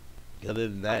 Yeah. Other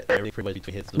than that, everything pretty much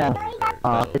between hits the No.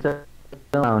 ball. It's a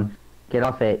phone. Get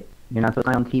off it. You're not supposed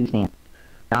to lie on the TV stand.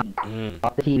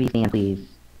 Off the TV stand, please.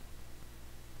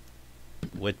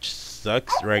 Which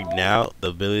sucks right now. The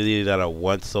ability that I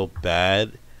want so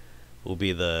bad will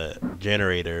be the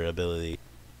generator ability.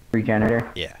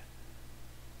 Regenerator? Yeah.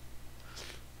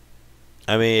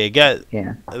 I mean, it got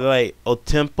Yeah. like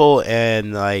Otempo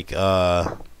and like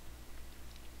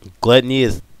Gluttony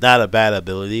is not a bad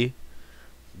ability,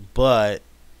 but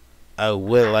I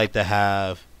would like to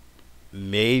have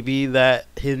maybe that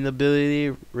hidden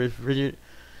ability,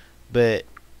 but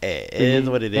it is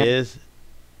what it is.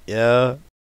 Yeah.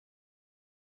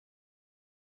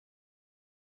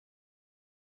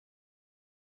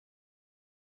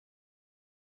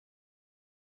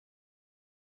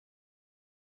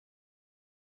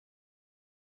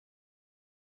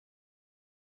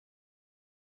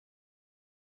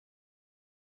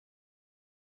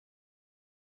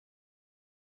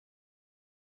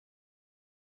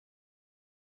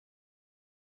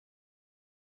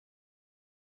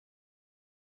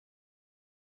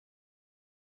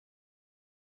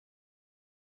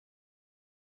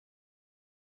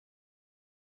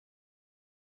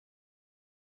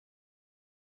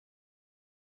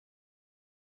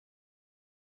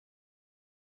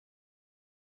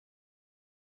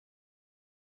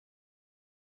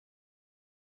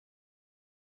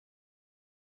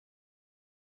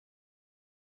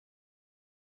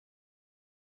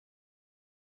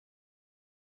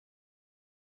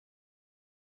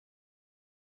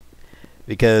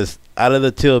 Because out of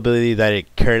the two abilities that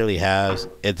it currently has,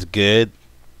 it's good.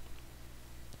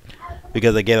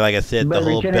 Because again, like I said, the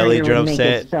whole belly drum would make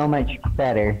set. it so much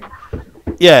better.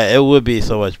 Yeah, it would be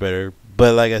so much better.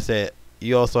 But like I said,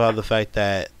 you also have the fact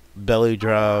that belly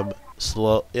drum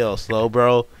slow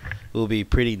bro will be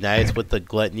pretty nice with the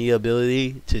gluttony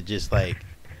ability to just like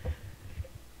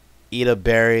eat a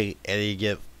berry and you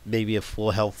get maybe a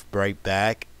full health right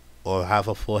back or half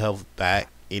a full health back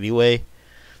anyway.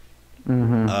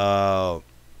 Mm-hmm.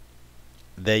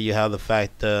 Then you have the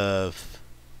fact of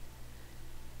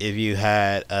if you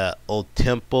had old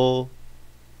temple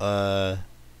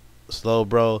slow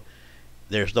bro,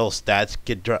 there's no stats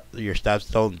get drop. Your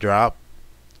stats don't drop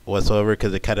whatsoever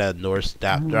because it kind of ignores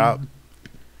stat drop.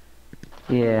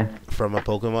 Yeah. From a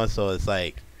Pokemon, so it's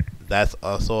like that's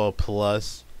also a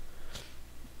plus.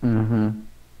 Mm-hmm.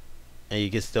 And you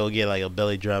can still get like a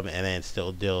belly drum and then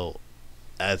still deal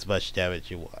as much damage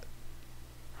you want.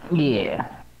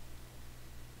 Yeah.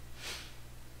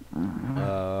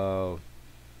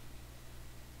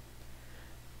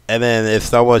 And then if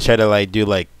someone tried to like do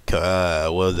like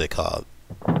what was it called?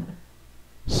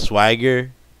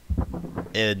 Swagger.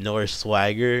 It ignores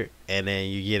swagger and then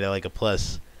you get like a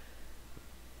plus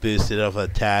boosted off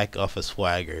attack off a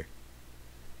swagger.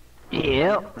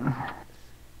 Yep.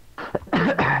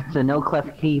 So no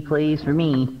clef key plays for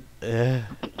me.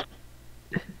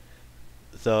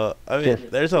 So I mean,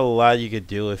 there's a lot you could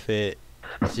do with it.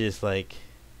 It's just like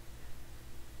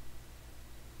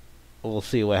we'll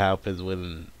see what happens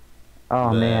when.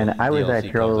 Oh man, I was a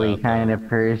trolly kind of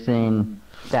person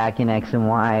stacking X and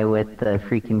Y with the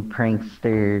freaking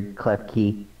prankster clef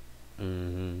key.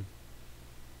 Mm-hmm.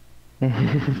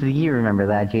 You remember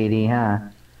that, JD, huh?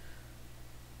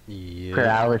 Yeah.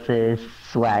 Paralysis,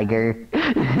 swagger.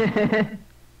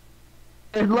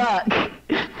 Good luck.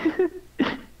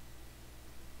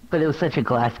 But it was such a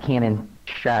glass cannon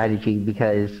strategy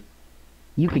because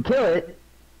you could kill it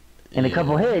in a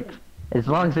couple hits as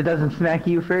long as it doesn't smack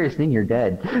you first, then you're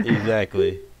dead.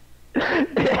 Exactly.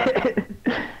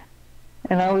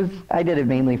 And I did it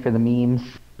mainly for the memes.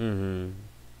 Mm-hmm.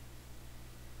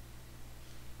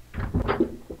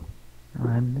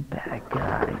 I'm the bad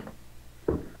guy.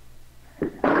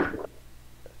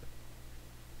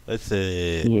 Let's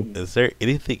see. Yeah. Is there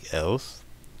anything else?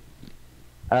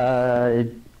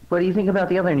 What do you think about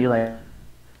the other new layer?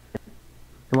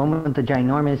 The one with the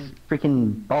ginormous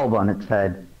freaking bulb on its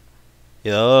head.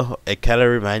 You know, it kind of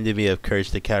reminded me of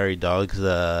Courage the Cowardly Dog's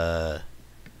the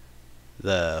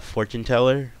fortune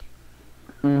teller.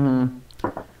 Mm-hmm.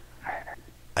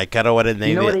 I kind of want to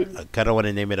name I kind of want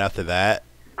to name it after that.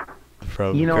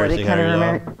 From you know Courage what the it kind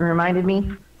Cowardly of reminded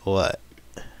me? What?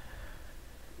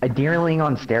 A deerling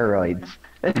on steroids.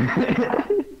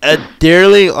 A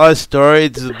dearly on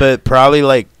steroids, but probably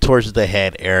like towards the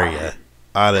head area.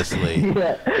 Honestly,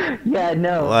 Yeah,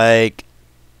 no. like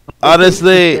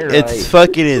honestly, it's Steroids.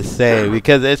 fucking insane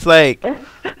because it's like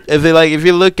if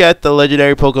you look at the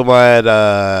legendary Pokemon,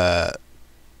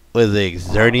 was it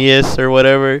Xerneas or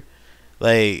whatever?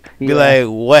 Like, be Yeah. like,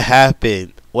 what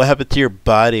happened? What happened to your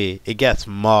body? It got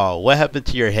small. What happened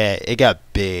to your head? It got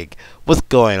big. What's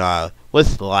going on?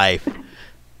 What's life?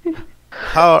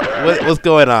 What's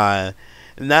going on?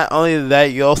 Not only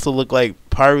that, you also look like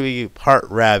partly part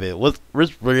rabbit. What's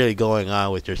really going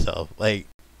on with yourself? Like,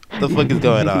 what the fuck is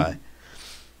going on?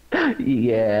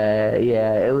 Yeah,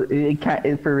 yeah.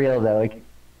 It for real though. Like,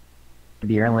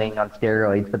 Deerling on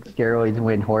steroids, but the steroids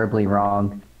went horribly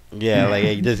wrong. Yeah, like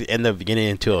it just end up getting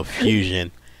into a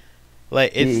fusion.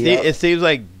 Like Yep. it seems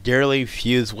like Deerling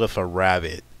fused with a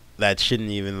rabbit that shouldn't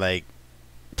even like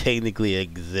technically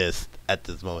exist at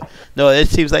this moment. No, it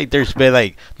seems like there's been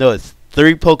like no, it's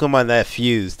 3 Pokemon that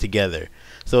fused together.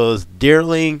 So it was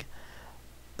Deerling,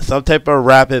 some type of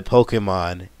rapid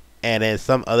Pokemon, and then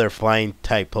some other flying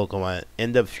type Pokemon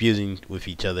end up fusing with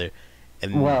each other,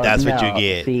 and Well, that's what you no.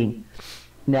 get. See,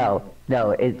 no.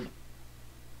 It's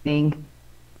Sting,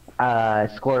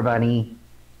 Scorbunny,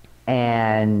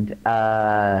 and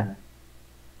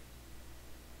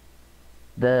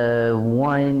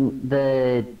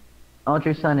the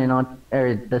Ultra Sun and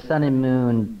or the Sun and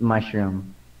Moon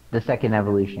mushroom, the second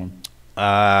evolution.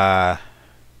 Uh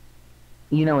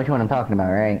You know which one I'm talking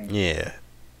about, right? yeah.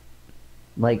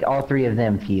 Like all 3 of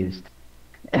them fused.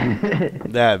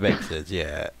 That makes sense,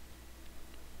 yeah.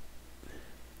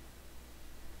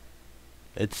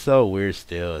 It's so weird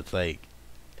still. It's like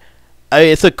I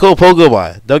mean, it's a cool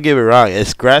Pokemon. Don't get me wrong.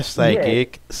 It's grass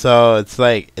psychic, so it's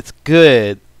like it's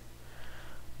good.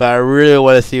 But I really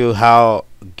want to see how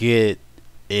good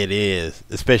it is,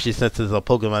 especially since it's a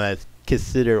Pokemon that's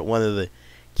considered one of the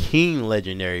king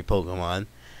legendary Pokemon.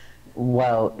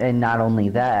 Well, and not only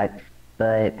that,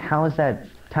 but how is that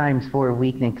times 4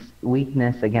 weakness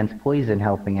against poison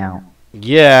helping out?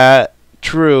 Yeah,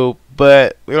 true,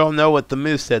 but we don't know what the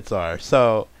movesets are,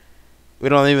 so we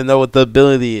don't even know what the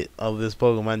ability of this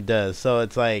Pokemon does. So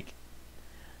it's like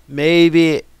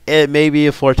maybe it may be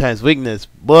a 4 times weakness,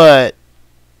 but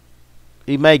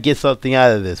we might get something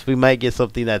out of this. We might get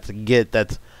something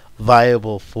that's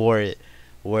viable for it,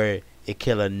 where it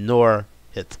can ignore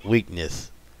its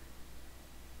weakness.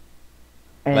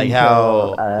 Like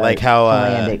Until how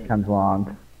Calambic comes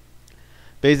along.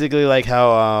 basically like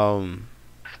how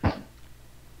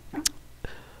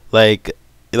like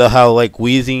you know how like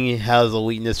Wheezing has a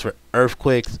weakness for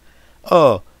earthquakes.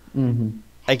 Oh, Hmm.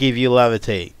 I give you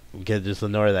levitate. You can just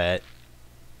ignore that.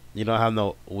 You don't have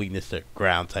no weakness to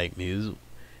ground type moves.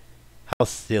 How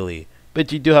silly.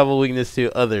 But you do have a weakness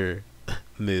to other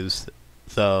moves.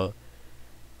 So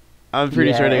I'm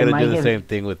pretty sure Yeah, they're it gonna might do the give same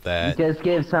thing with that. just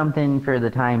give something for the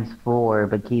times 4,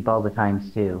 but keep all the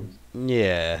times 2.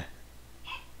 Yeah,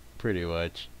 pretty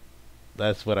much.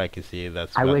 That's what I can see.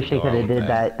 That's I about wish to they go could on have with did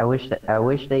that. I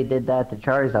wish they did that to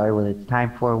Charizard with its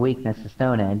time 4 weakness to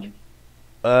Stone Edge.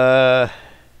 Uh,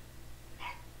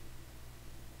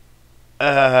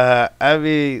 I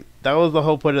mean, that was the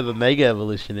whole point of the Mega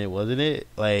Evolution, wasn't it?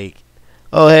 Like,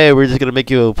 oh hey, we're just gonna make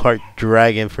you a part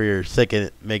dragon for your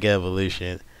second Mega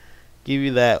Evolution. Give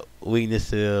you that weakness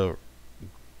to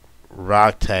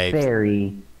rock types,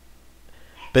 Fairy.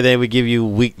 but then we give you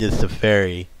weakness to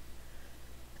fairy.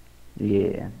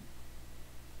 Yeah.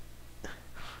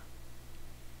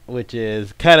 Which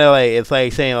is kind of like, it's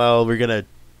like saying, oh, we're gonna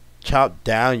chop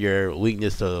down your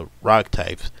weakness to rock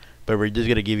types, but we're just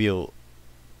gonna give you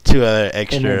 2 other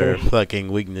extra there's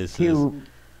fucking weaknesses. 2.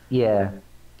 Yeah.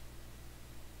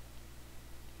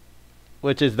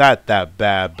 Which is not that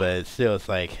bad, but still, it's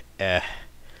like,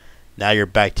 now you're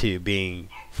back to being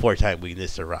 4 times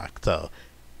weakness to rock. So,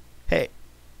 hey,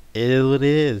 it is what it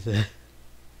is.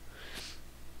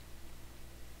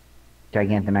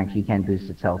 Gigantamax, you can boost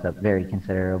its health up very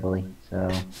considerably.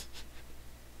 So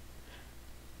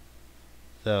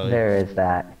So there is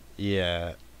that.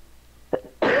 yeah.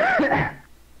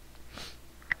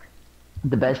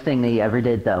 The best thing they ever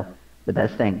did, though, the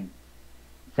best thing,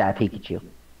 Fat Pikachu.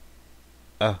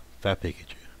 Oh, fat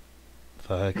Pikachu.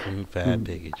 Fucking fat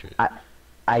Pikachu.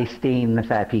 I stain the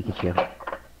Fat Pikachu.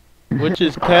 Which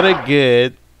is kind of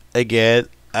good. Again,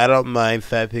 I don't mind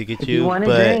fat Pikachu, If you want a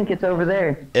but drink, it's over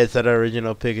there. it's an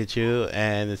original Pikachu,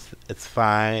 and it's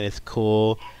fine. It's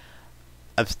cool.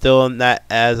 I'm still not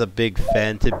as a big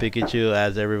fan to Pikachu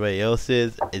as everybody else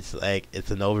is. It's like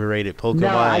it's an overrated Pokemon.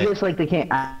 No, I just like the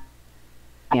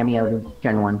cameo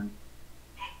Gen 1.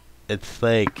 It's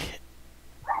like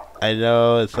I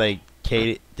know it's like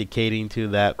the dedicating to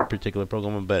that particular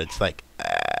Pokemon, but it's like,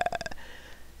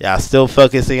 yeah, still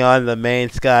focusing on the main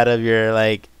Scott of your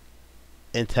like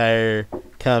entire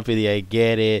company. I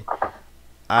get it.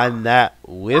 I'm not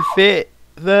with it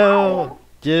though.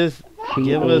 Just She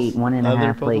give ate us one and a other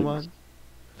half Pokemon. plates.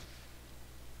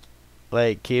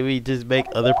 Like, can we just make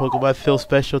other Pokemon feel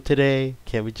special today?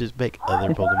 Can we just make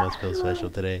other Pokemon feel special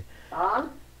today?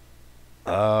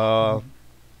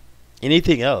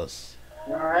 Anything else?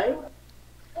 Alright.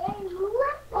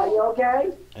 Are you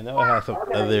okay? I know I have some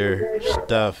other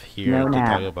stuff here No to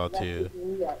nap. talk about too.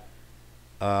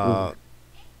 I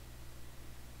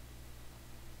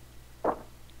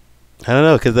don't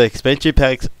know, because the expansion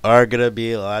packs are going to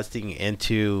be lasting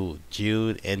into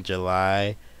June and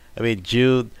July. I mean,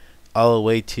 June all the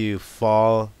way to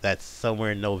fall. That's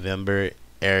somewhere in November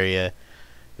area.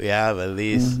 We have at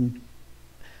least,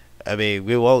 I mean,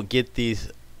 we won't get these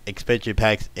expansion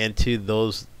packs into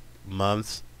those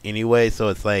months anyway. So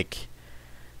it's like,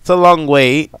 it's a long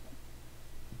wait.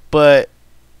 But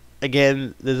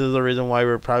again, this is the reason why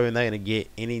we're probably not going to get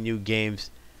any new games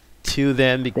to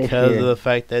them, because of the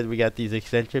fact that we got these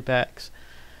extension packs.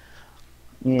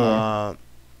 Yeah.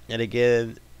 And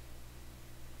again,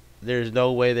 there's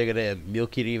no way they're gonna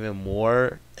milk it even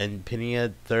more and putting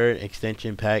a third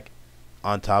extension pack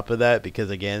on top of that, because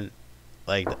again,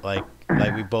 like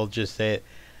we both just said,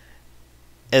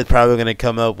 it's probably gonna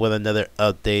come up with another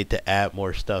update to add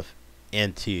more stuff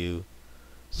into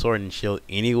Sword and Shield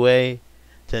anyway,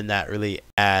 to not really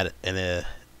add a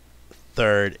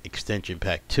third extension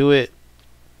pack to it.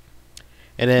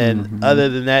 And then other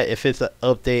than that, if it's an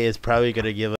update, it's probably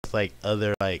gonna give us like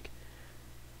other like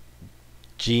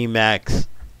G Max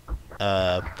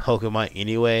Pokemon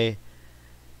anyway,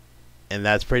 and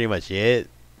that's pretty much it.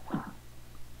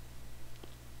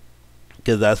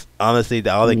 Because that's honestly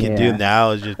all they can do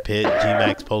now is just pit G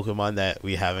Max Pokemon that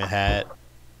we haven't had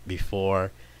before.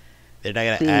 They're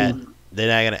not gonna add. They're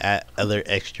not gonna add other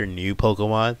extra new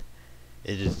Pokemon.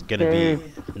 It's just gonna be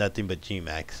nothing but G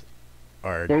Max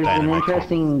or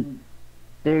Dynamax.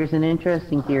 There's an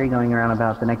interesting theory going around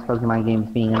about the next Pokemon games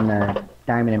being in the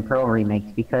Diamond and Pearl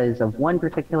remakes because of one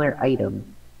particular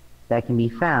item that can be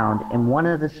found in one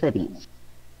of the cities.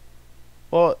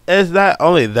 Well, it's not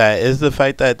only that, it's the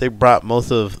fact that they brought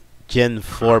most of Gen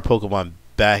 4 Pokemon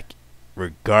back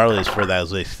regardless for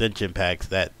those extension packs,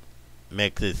 that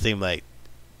makes it seem like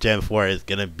Gen 4 is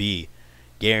going to be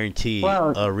guaranteed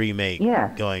a remake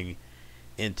going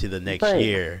into the next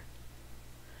year.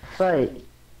 But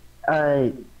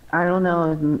I don't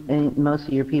know if most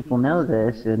of your people know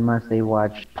this, unless they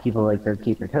watch people like their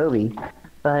Keeper Toby,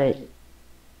 but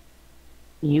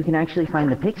you can actually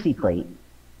find the Pixie Plate.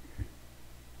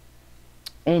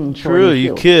 True,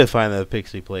 you could find the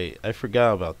Pixie Plate. I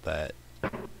forgot about that.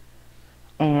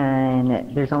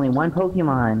 And there's only one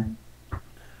Pokemon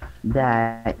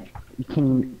that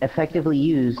can effectively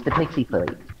use the Pixie Plate.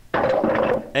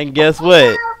 And guess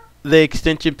what? The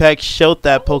extension pack showed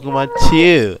that Pokemon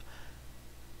too.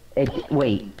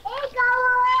 Wait.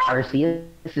 Arceus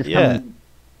is coming.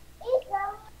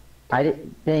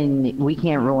 Then we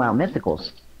can't rule out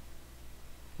Mythicals.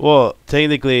 Well,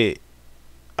 technically,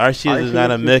 Arceus is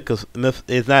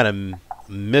not a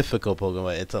mythical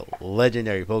Pokemon. It's a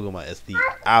legendary Pokemon. It's the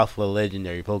alpha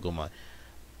legendary Pokemon.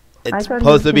 It's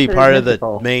supposed to be part of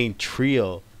the main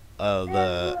trio of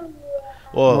the.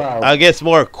 Well, I guess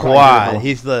more quad.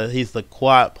 He's the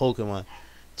quad Pokemon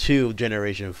to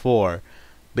Generation 4,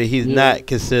 but he's not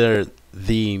considered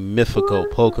the mythical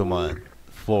Pokemon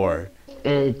for.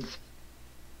 It's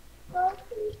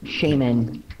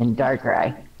Shaman and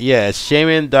Darkrai. Yeah, it's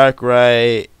Shaman,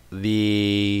 Darkrai,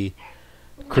 the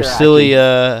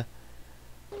Cresselia.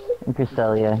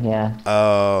 Cresselia,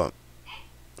 yeah.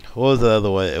 What was the other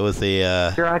one? It was the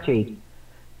Jirachi.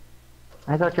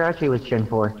 I thought Jirachi was Gen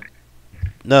 4.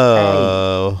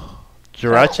 No,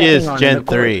 Jirachi is Gen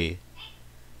 3.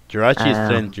 Jirachi is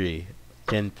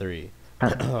Gen 3.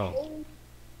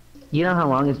 You know how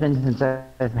long it's been since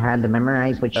I've had to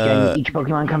memorize which gen each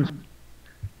Pokemon comes?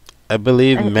 I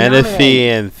believe Manaphy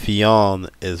and Fion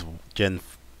is Gen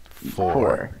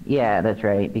 4. Yeah, that's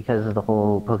right, because of the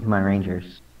whole Pokemon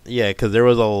Rangers. Yeah, because there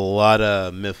was a lot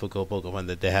of mythical Pokemon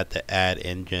that they had to add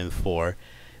in Gen 4,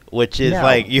 which is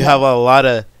like you have a lot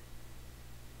of.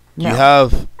 You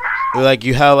have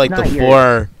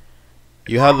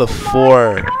the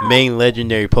four main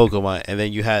legendary Pokemon, and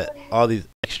then you had all these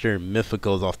extra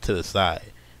mythicals off to the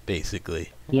side,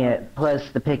 basically. Yeah, plus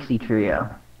the Pixie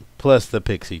Trio.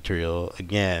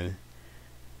 Again.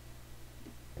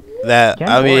 That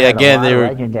I mean, again, they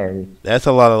were. That's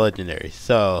a lot of legendaries.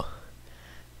 So,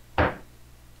 and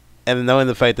and knowing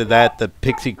the fact that the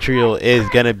Pixie Trio is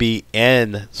gonna be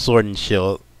in Sword and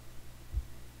Shield,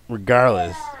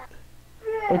 regardless.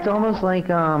 It's almost like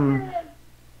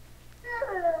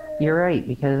you're right,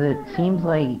 because it seems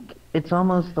like it's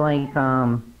almost like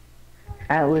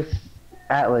Atlas,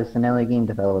 another game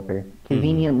developer,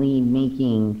 conveniently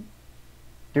making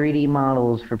 3D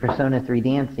models for Persona 3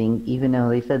 Dancing, even though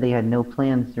they said they had no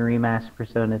plans to remaster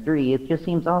Persona 3. It just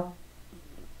seems off.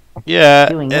 Yeah,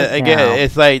 Doing it again, now.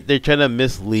 it's like they're trying to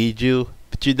mislead you,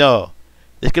 but you know,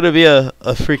 there's gonna be a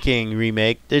freaking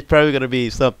remake. There's probably gonna be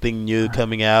something new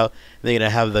coming out. They're gonna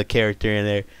have the character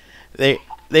in there.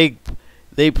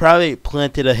 They probably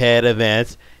planted ahead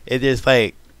advance. It's just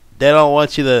like they don't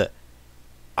want you to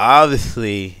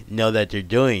obviously know that they're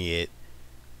doing it,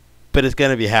 but it's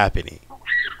gonna be happening.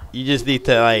 You just need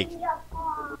to like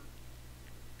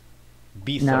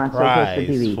be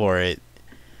surprised for it.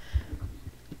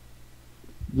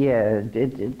 Yeah,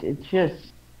 it's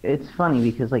just, it's funny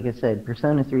because, like I said,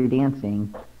 Persona 3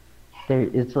 Dancing,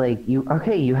 it's like, you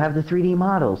have the 3D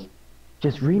models.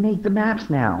 Just remake the maps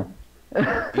now.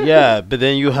 Yeah, but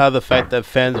then you have the fact that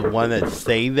fans want to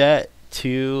say that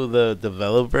to the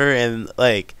developer, and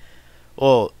like,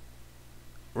 well,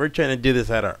 we're trying to do this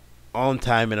at our own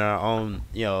time in our own,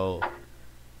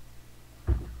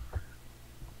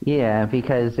 Yeah,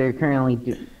 because they're currently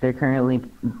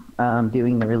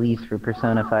doing the release for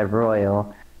Persona 5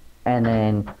 Royal, and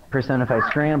then Persona 5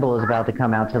 Scramble is about to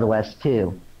come out to the West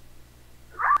too.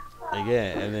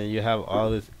 Again, and then you have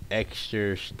all this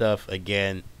extra stuff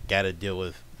again. Got to deal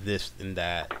with this and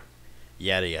that,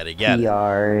 yada yada yada.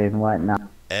 PR and whatnot.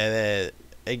 And then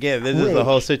again, this is the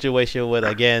whole situation with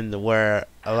where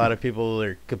a lot of people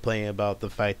are complaining about the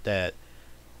fact that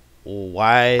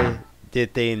why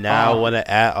did they now want to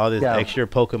add all this extra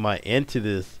Pokemon into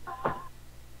this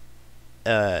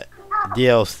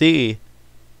DLC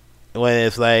when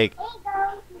it's like,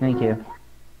 thank you.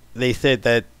 They said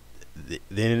that they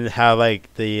didn't have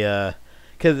like the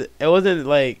because it wasn't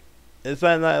like, it's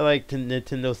not like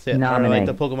Nintendo said, or like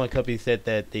the Pokemon company said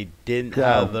that they didn't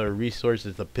have the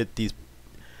resources to put these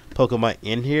Pokemon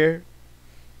in here,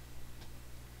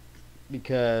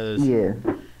 because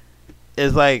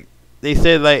it's like they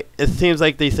said, like, it seems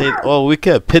like they said, oh, we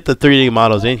could put the 3D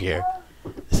models in here.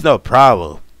 It's no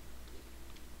problem.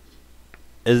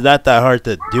 It's not that hard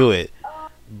to do it.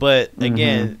 But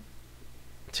again,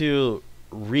 to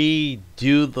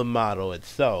redo the model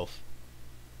itself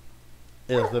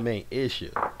is the main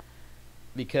issue,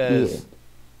 because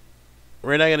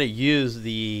we're not gonna use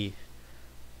the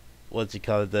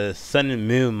the Sun and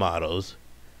Moon models,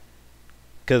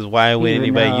 because why would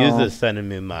anybody use the Sun and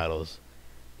Moon models?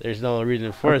 There's no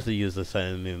reason for us to use the Sun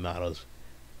and Moon models.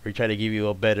 We're trying to give you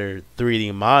a better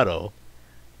 3D model.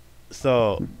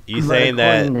 So you saying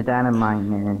that according to data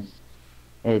miners,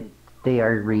 they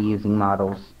are reusing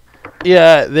models.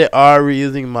 Yeah, they are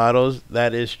reusing models.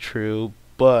 That is true,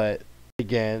 but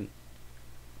again,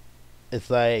 it's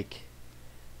like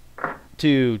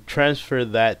to transfer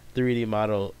that 3D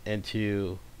model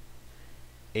into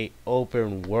a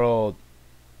open world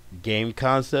game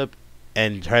concept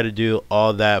and try to do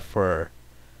all that for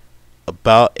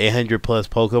about 800 plus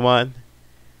Pokemon.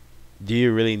 Do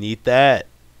you really need that?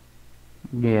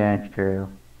 Yeah, true.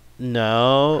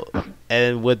 No.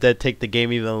 And would that take the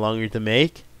game even longer to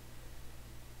make?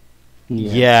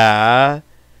 Yeah.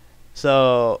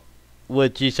 So,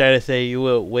 would you try to say you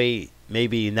would wait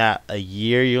maybe not a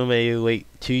year, you may wait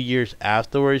 2 years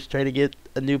afterwards trying to get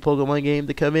a new Pokemon game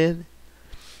to come in?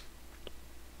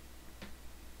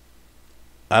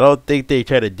 I don't think they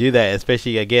try to do that,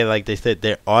 especially, again, like they said,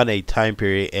 they're on a time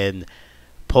period, and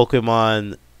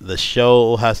Pokemon, the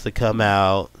show has to come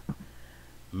out,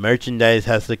 merchandise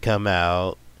has to come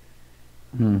out.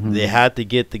 They have to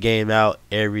get the game out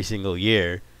every single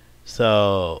year.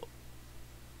 So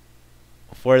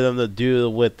for them to do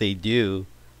what they do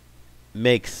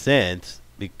makes sense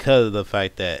because of the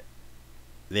fact that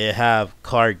they have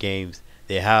card games,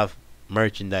 they have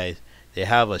merchandise, they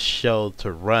have a show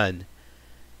to run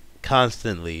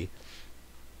constantly,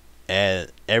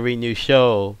 and every new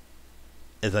show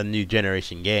is a new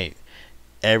generation game.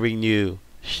 Every new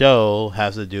show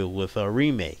has to do with a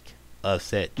remake of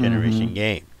said generation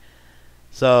game.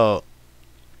 So,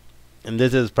 and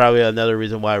this is probably another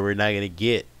reason why we're not going to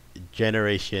get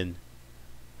Generation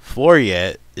 4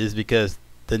 yet, is because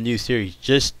the new series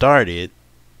just started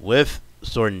with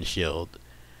Sword and Shield,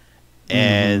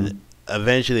 and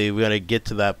eventually we're going to get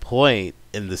to that point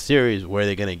in the series where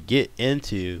they're going to get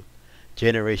into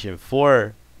Generation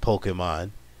 4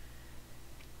 Pokemon,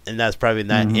 and that's probably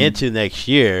not into next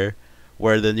year,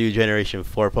 where the new Generation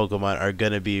 4 Pokemon are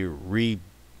going to be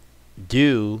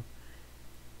do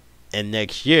in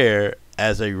next year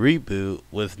as a reboot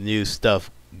with new stuff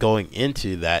going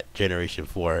into that Generation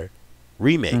 4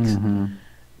 remix.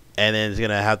 And then it's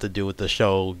going to have to do with the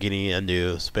show getting a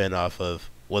new spin-off of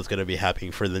what's going to be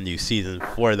happening for the new season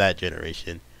for that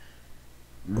generation.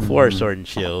 For Sword and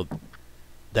Shield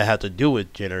that have to do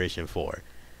with Generation 4.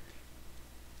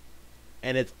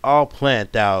 And it's all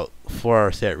planned out for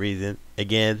a set reason.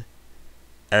 Again,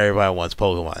 everybody wants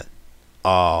Pokemon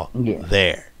all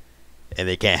there. And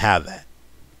they can't have that.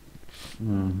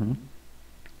 And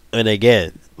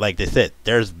again, like they said,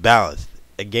 there's balance.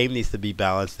 A game needs to be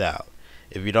balanced out.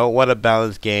 If you don't want a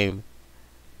balanced game,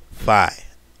 fine.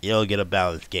 You don't get a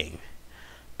balanced game.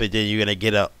 But then you're going to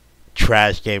get a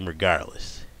trash game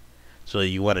regardless. So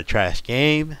you want a trash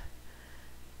game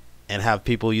and have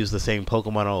people use the same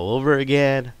Pokemon all over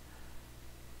again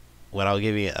without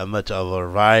giving a much of a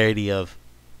variety of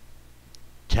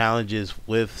challenges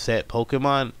with set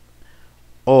Pokemon,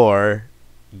 or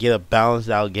get a balanced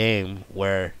out game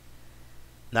where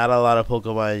not a lot of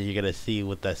Pokemon you're going to see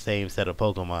with that same set of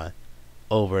Pokemon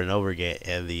over and over again,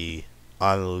 and the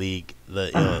league,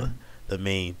 the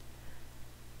main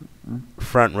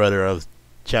front runner of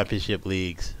championship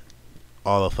leagues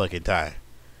all the fucking time.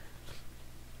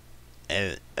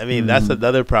 And I mean that's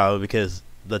another problem, because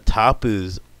the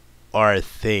Tapus are a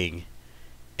thing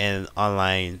in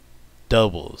online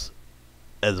doubles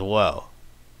as well.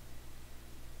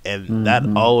 And that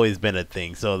always been a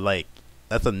thing. So like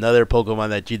that's another Pokemon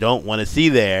that you don't want to see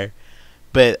there.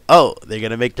 But they're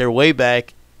gonna make their way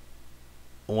back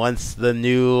once the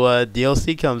new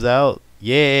DLC comes out.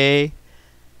 Yay!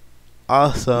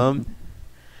 Awesome.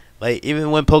 Like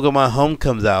even when Pokemon Home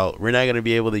comes out, we're not gonna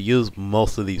be able to use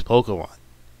most of these Pokemon.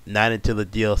 Not until the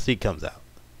DLC comes out.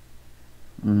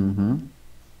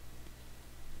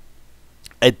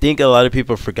 I think a lot of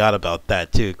people forgot about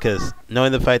that too, because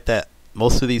knowing the fact that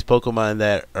most of these Pokemon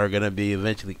that are gonna be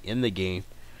eventually in the game,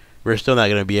 we're still not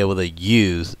gonna be able to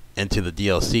use until the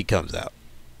DLC comes out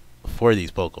for these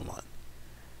Pokemon.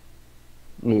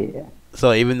 Yeah.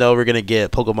 So even though we're gonna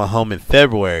get Pokemon Home in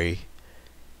February,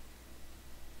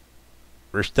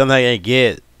 we're still not gonna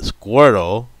get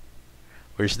Squirtle.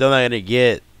 We're still not gonna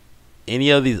get any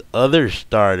of these other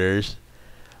starters.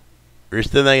 We're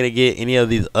still not gonna get any of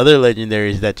these other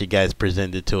legendaries that you guys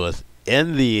presented to us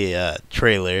in the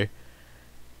trailer,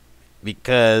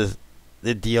 because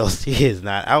the DLC is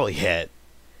not out yet.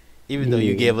 Even though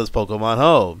you gave us Pokemon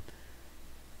Home.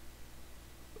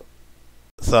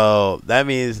 So that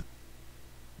means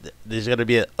there's going to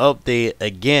be an update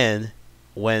again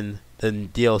when the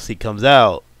DLC comes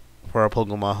out for our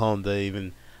Pokemon Home to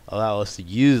even allow us to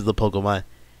use the Pokemon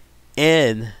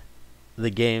in the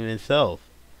game itself.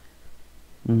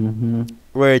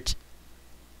 Which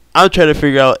I'm trying to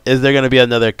figure out, is there going to be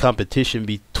another competition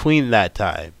between that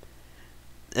time?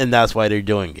 And that's why they're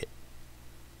doing it.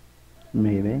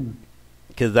 Maybe.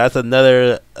 Because that's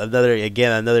another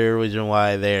reason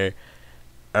why they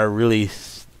are really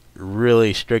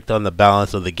strict on the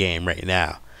balance of the game right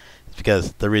now. It's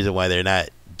because the reason why they're not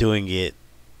doing it,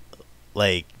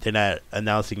 like they're not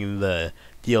announcing the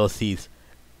DLCs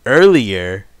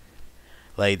earlier,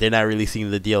 like they're not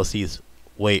releasing the DLCs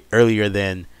way earlier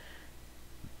than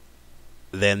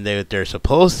they're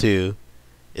supposed to,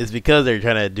 is because they're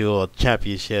trying to do a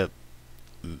championship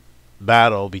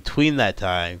battle between that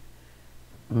time.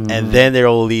 And then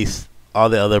they'll release all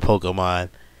the other Pokemon,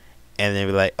 and they'll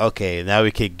be like, okay, now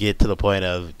we could get to the point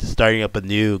of starting up a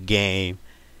new game,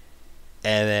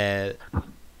 and then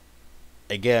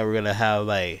again we're gonna have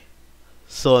like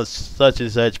such and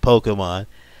such Pokemon.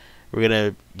 We're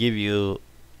gonna give you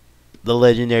the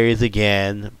legendaries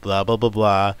again, blah blah blah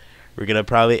blah. We're gonna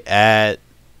probably add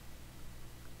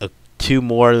 2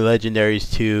 more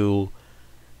legendaries to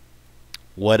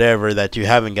whatever that you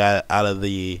haven't got out of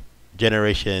the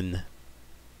Generation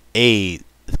 8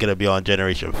 is going to be on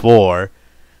Generation 4.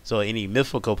 So any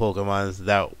mythical Pokemons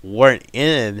that weren't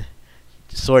in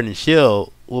Sword and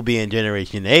Shield will be in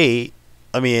Generation 8.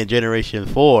 I mean in Generation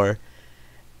 4.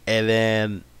 And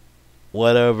then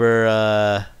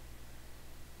whatever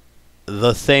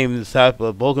the same type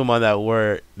of Pokemon that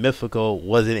were mythical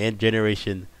wasn't in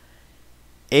Generation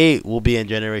 8 will be in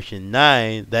Generation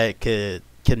 9 that could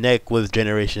connect with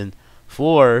Generation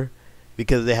 4,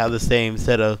 because they have the same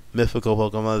set of mythical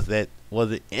Pokemon that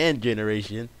wasn't in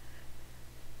Generation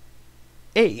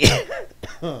 8.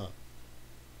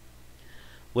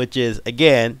 Which is,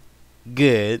 again,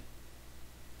 good,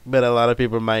 but a lot of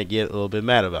people might get a little bit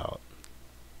mad about.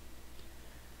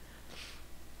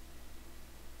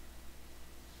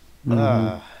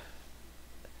 But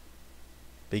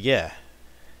yeah,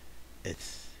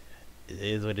 it's It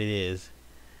is what it is.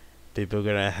 People are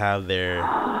gonna have their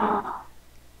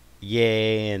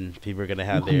yay, and people are gonna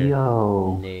have their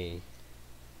Yo. nay.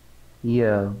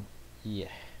 Yo. Yeah.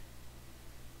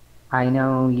 I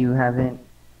know you haven't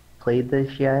played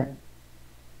this yet,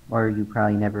 or you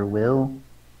probably never will,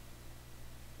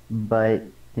 but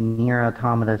the Nier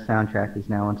Automata soundtrack is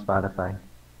now on Spotify.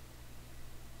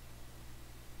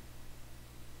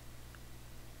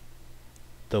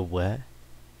 The what?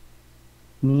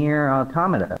 Nier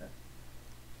Automata.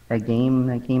 A game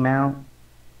that came out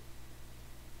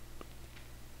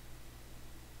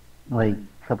like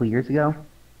a couple years ago.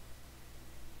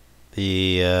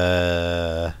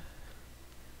 The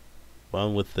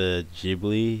one with the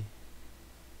Ghibli.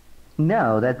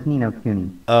 No, that's Ni no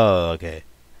Kuni. Oh, okay.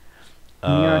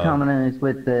 Nier Automata is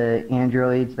with the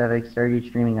androids that I started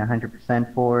streaming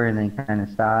 100% for, and then kind of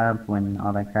stopped when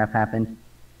all that crap happened.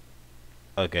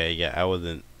 Okay, yeah, I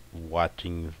wasn't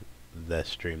watching the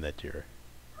stream that you're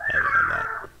having on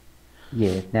that.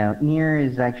 Yeah, now Nier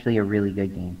is actually a really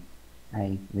good game.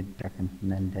 I would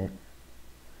recommend it.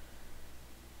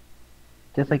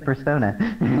 Just like Persona.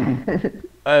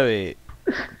 I mean,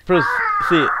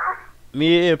 see,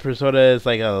 me and Persona is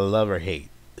like a love or hate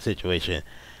situation.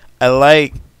 I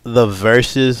like the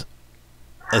verses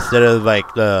instead of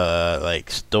like the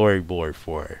storyboard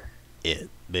for it,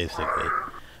 basically.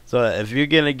 So if you're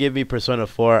gonna give me Persona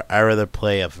 4, I'd rather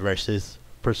play a versus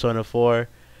Persona 4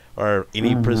 or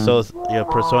any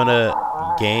Persona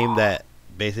game that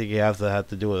basically have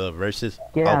to do with a versus.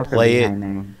 I'll play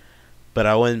it, but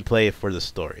I wouldn't play it for the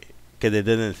story because it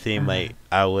doesn't seem like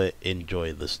I would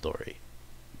enjoy the story.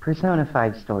 Persona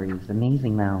 5 story is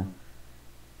amazing though.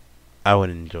 I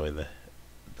wouldn't enjoy the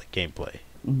gameplay.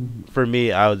 For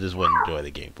me, I just wouldn't enjoy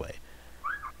the gameplay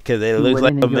because it looks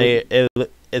like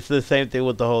it's the same thing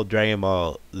with the whole Dragon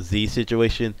Ball Z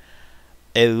situation.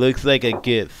 It looks like a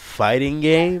good fighting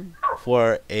game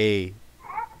for a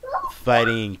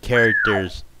fighting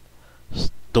character's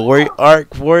story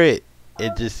arc for it.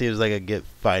 It just seems like a good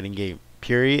fighting game,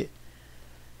 period.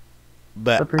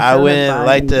 But I wouldn't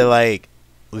like to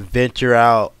venture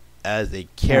out as a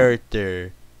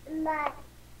character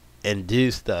and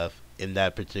do stuff in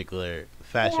that particular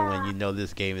fashion when you know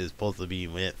this game is supposed to be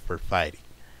meant for fighting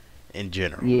in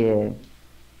general. Yeah.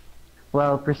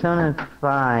 Well, Persona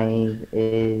 5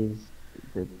 is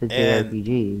the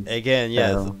JRPG. Again,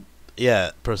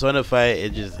 yeah, Persona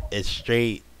 5 it's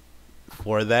straight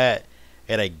for that,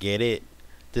 and I get it.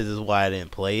 This is why I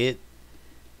didn't play it.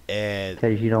 And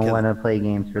because you don't want to play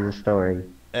games for the story.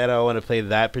 And I don't want to play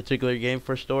that particular game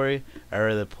for story. I'd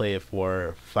rather play it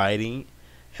for fighting,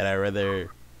 and I'd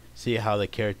rather see how the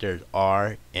characters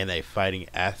are in a fighting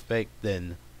aspect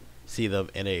than see them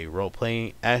in a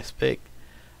role-playing aspect.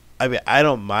 I mean, I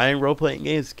don't mind role-playing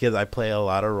games because I play a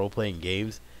lot of role-playing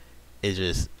games. It's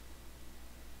just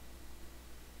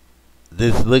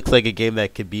this looks like a game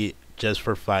that could be just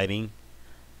for fighting.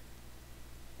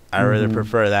 I rather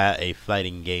prefer that a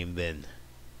fighting game than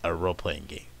a role-playing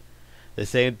game. The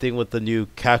same thing with the new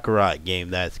Kakarot game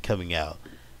that's coming out.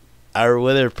 I would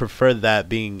rather prefer that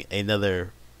being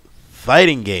another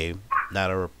fighting game, not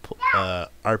a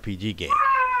RPG game.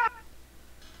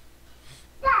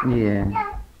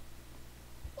 Yeah.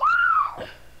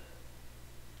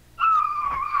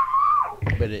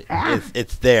 But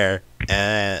it's there,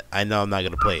 and I know I'm not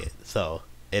gonna play it, so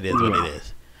it is what it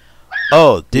is.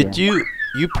 Oh, did you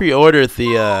pre-ordered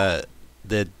the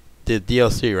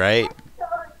DLC, right?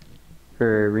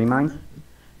 For Remind?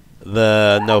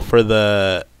 For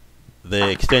the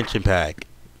extension pack.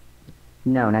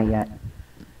 No, not yet.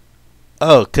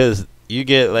 Oh, 'cause you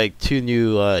get like 2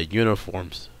 new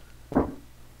uniforms.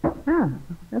 Oh,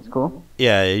 that's cool.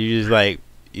 Yeah, you just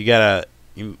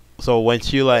so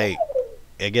once you I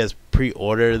guess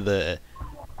pre-order the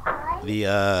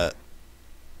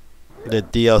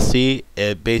DLC,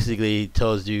 it basically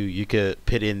tells you could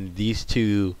put in these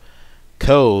 2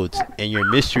 codes in your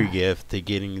mystery gift to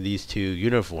getting these 2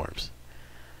 uniforms.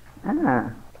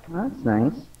 Ah, that's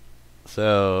nice.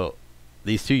 So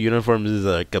these 2 uniforms is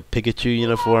like a Pikachu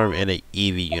uniform and a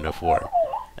Eevee uniform.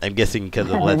 I'm guessing because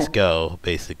of Let's Go,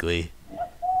 basically.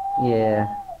 Yeah.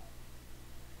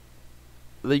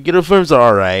 The uniforms are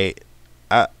alright.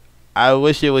 I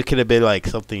wish it could have been like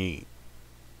something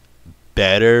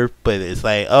better, but it's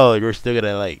like, oh, you're still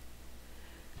gonna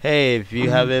hey, if you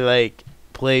haven't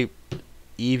played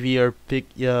Eevee or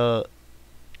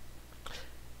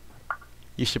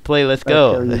you should play Let's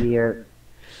Go. You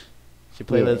should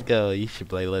play Let's Go. You should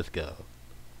play Let's Go.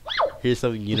 Here's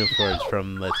some uniforms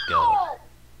from Let's Go.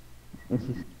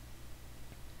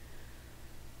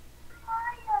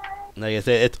 Like I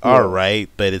said, it's Yeah. alright,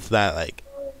 but it's not like.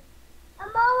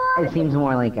 It seems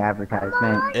more like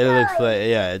advertisement. It looks like,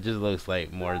 yeah, it just looks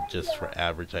like more just for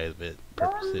advertisement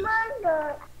purposes.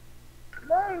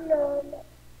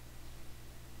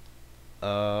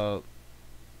 Other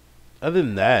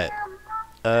than that,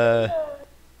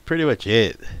 pretty much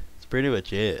it. It's pretty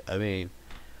much it. I mean,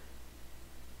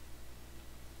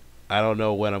 I don't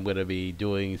know when I'm gonna be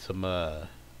doing some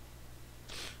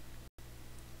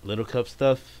Little Cup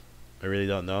stuff. I really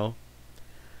don't know.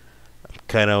 I'm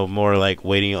kind of more like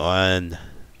waiting on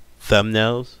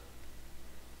thumbnails.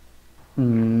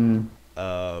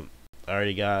 I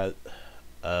already got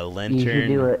a You should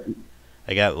do lantern. it.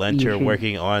 I got You lantern should-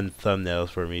 working on thumbnails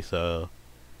for me, so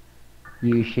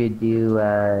You should do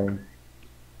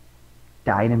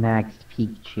Dynamax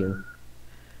Pikachu.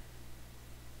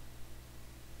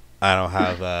 I don't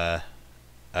have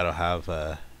Screenshot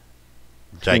of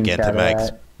Gigantamax.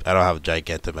 that. I don't have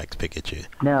Gigantamax Pikachu.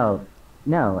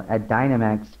 No, a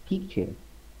Dynamax Pikachu.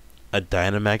 A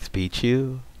Dynamax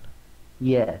Pichu?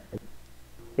 Yeah.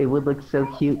 It would look so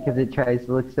cute because it tries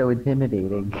to look so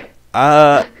intimidating.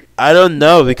 I don't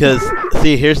know because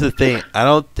see, here's the thing. I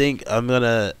don't think I'm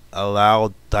gonna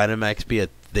allow Dynamax be a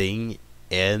thing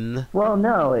in. Well,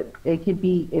 no, it could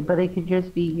be, but it could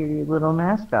just be your little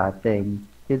mascot thing.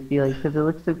 Just be like, because it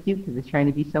looks so cute because it's trying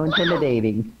to be so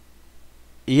intimidating.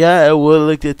 Yeah, it would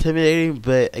look intimidating,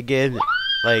 but again,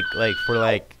 like for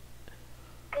like,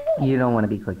 You don't want to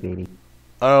be clickbaity.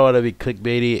 I don't want to be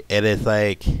clickbaity, and it's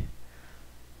like,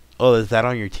 oh, is that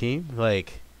on your team?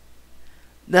 Like,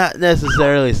 not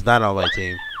necessarily. It's not on my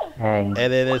team. Hey. And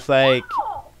then it's like,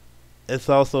 it's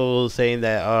also saying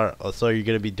that, so you're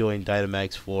gonna be doing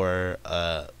Dynamax for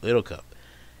Little Cup.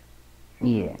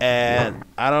 Yeah. And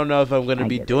I don't know if I'm gonna I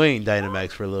be get it. doing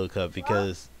Dynamax for Little Cup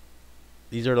because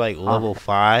these are like level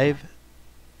 5.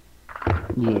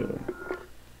 Yeah.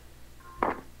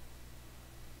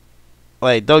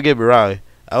 Like, don't get me wrong.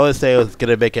 I would say it's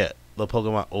gonna make the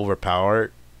Pokemon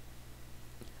overpowered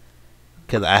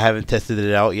because I haven't tested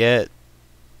it out yet.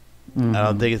 I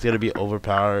don't think it's gonna be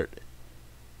overpowered.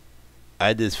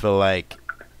 I just feel like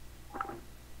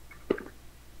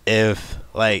if,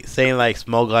 like, saying like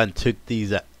Smogon took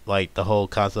these, like, the whole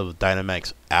concept of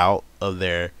Dynamax out of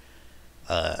their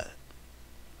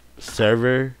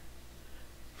server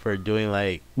for doing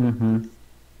like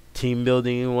team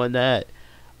building and whatnot,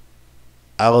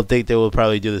 I don't think they will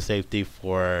probably do the same thing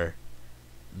for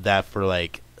that for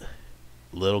like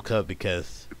Little Cup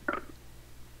because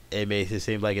it makes it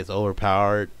seem like it's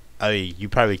overpowered. I mean, you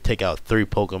probably take out 3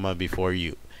 Pokemon before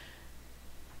you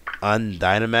on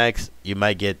Dynamax. You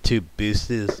might get 2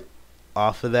 boosts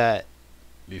off of that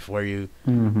before you.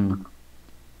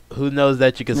 Who knows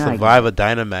that you can survive a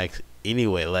Dynamax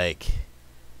anyway? Like,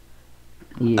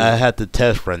 Yeah. I had to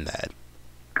test run that.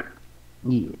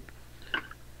 Yeah.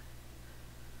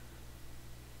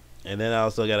 And then I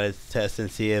also gotta test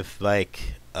and see if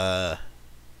like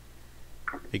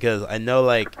because I know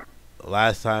like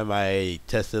last time I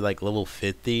tested like level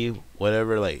 50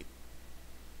 whatever, like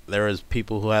there was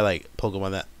people who had like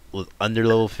Pokemon that was under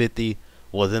level 50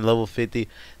 wasn't level 50,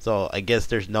 so I guess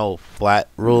there's no flat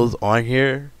rules on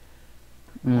here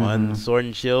on Sword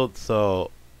and Shield,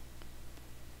 so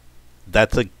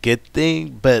that's a good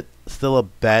thing but still a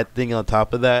bad thing on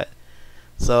top of that.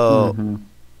 So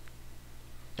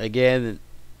again,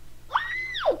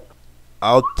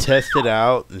 I'll test it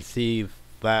out and see if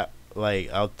that,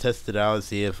 like, I'll test it out and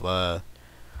see if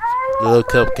Little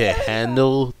Cup can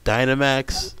handle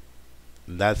Dynamax.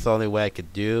 That's the only way I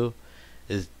could do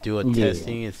is do a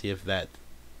testing and see if that's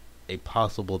a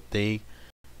possible thing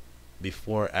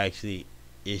before actually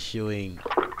issuing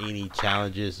any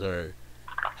challenges or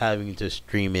having to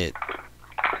stream it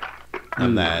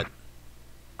on that.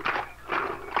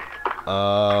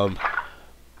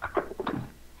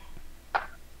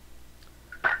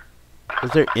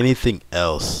 Is there anything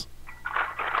else?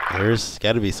 There's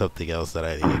got to be something else that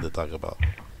I needed to talk about.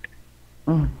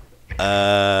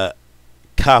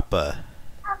 Kappa.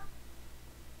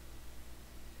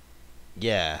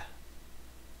 Yeah.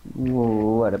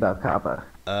 What about Kappa?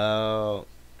 The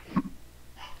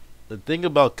thing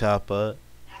about Kappa,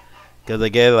 because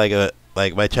again,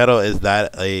 like my channel is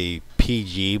not a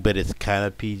PG, but it's kind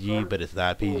of PG, but it's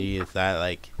not PG. It's not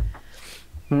like.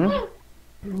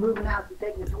 You're moving out to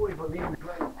take the toys from him.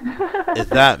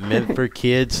 It's not meant for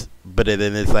kids, but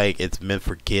then it's like it's meant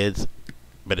for kids,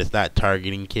 but it's not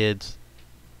targeting kids.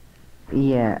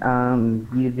 Yeah,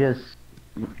 you just,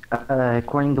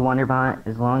 according to Wonderbot,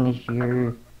 as long as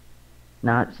you're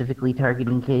not specifically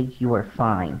targeting kids, you are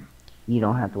fine. You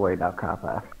don't have to worry about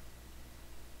Kappa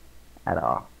at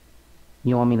all.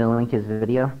 You want me to link his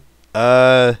video?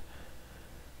 Uh,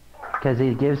 Because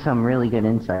it gives some really good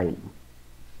insight.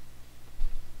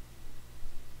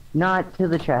 Not to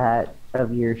the chat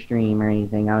of your stream or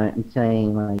anything. I'm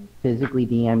saying, like, physically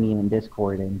DM you in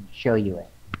Discord and show you it.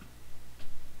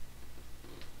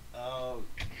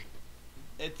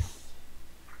 it's.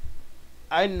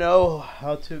 I know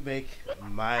how to make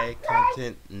my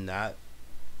content not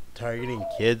targeting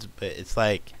kids, but it's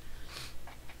like.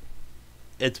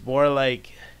 It's more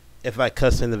like if I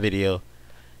cuss in the video,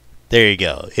 there you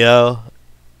go. You know?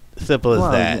 Simple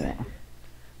as that. Yeah.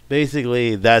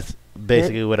 Basically, that's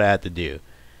basically what I have to do.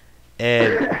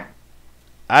 And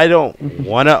I don't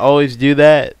want to always do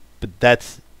that, but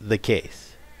that's the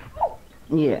case.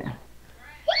 Yeah.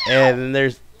 And then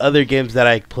there's other games that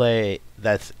I play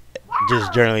that's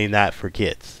just generally not for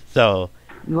kids. So,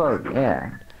 Well,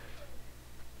 yeah.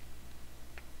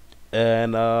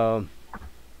 and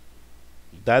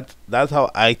that's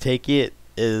how I take it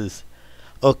is,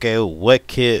 okay, what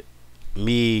could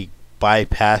me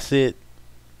bypass it?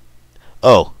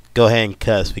 Oh, go ahead and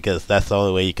cuss because that's the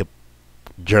only way you could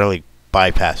generally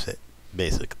bypass it,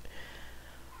 basically.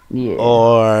 Yeah.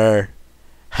 Or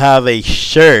have a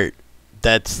shirt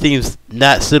that seems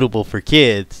not suitable for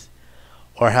kids,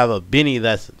 or have a beanie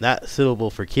that's not suitable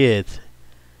for kids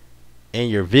in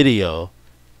your video.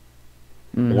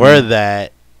 Wear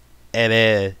that, and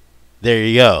then there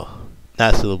you go,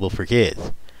 not suitable for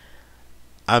kids.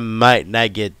 I might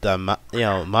not get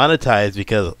monetized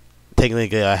because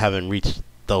technically I haven't reached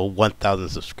the 1,000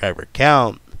 subscriber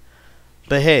count.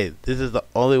 But hey, this is the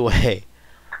only way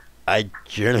I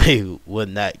generally would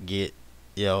not get,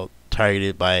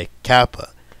 targeted by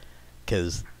Kappa,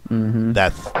 because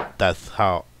that's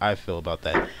how I feel about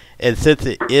that. And since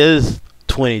it is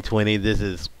 2020, this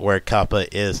is where Kappa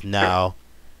is now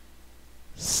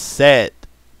set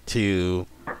to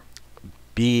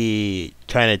be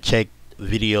trying to check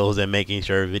videos and making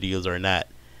sure videos are not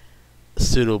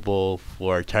suitable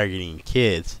for targeting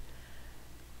kids.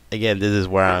 Again, this is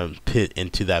where I'm put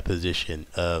into that position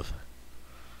of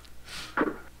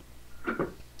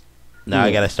now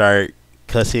I gotta start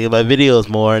cussing in my videos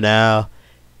more now.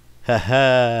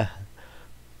 Haha.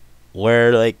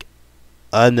 Wear like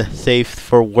unsafe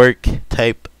for work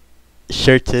type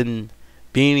shirts and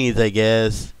beanies, I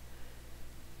guess.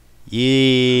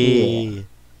 Yeah.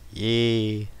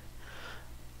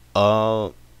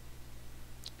 But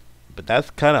that's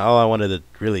kind of all I wanted to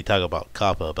really talk about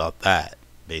Kappa about that,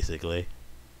 basically.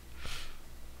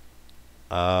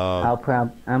 I'm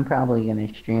probably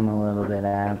gonna stream a little bit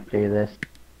after this.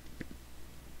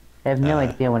 I have no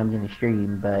idea what I'm gonna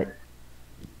stream, but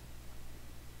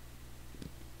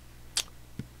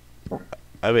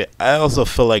I mean, I also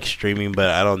feel like streaming, but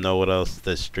I don't know what else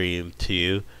to stream to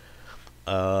you.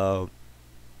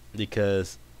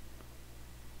 Because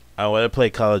I want to play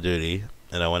Call of Duty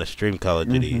and I want to stream Call of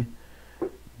Duty,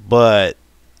 but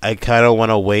I kind of want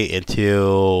to wait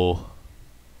until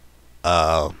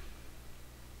the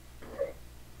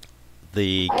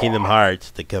Kingdom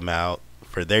Hearts to come out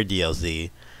for their DLC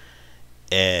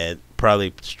and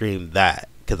probably stream that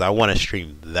because I want to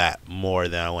stream that more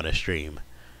than I want to stream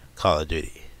Call of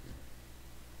Duty.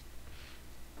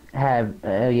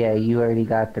 yeah, you already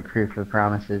got the proof of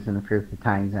promises and the proof of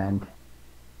time's end.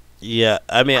 Yeah,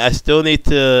 I mean, I still need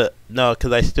to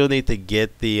because I still need to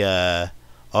get the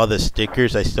all the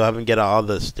stickers. I still haven't got all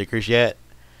the stickers yet.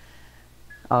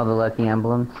 All the lucky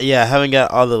emblems. Yeah, I haven't got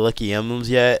all the lucky emblems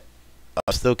yet.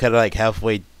 I'm still kind of like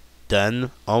halfway done,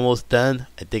 almost done.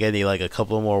 I think I need like a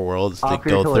couple more worlds to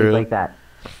go through. Like that.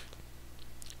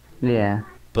 Yeah.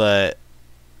 But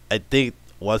I think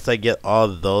once I get all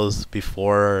of those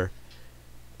before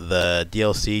the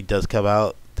DLC does come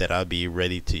out, that I'll be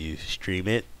ready to stream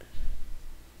it.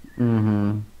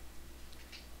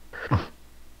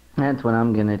 That's what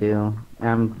I'm gonna do.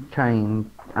 I'm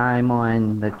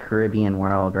on the Caribbean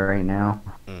world right now.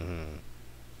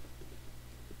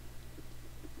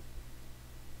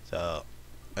 So,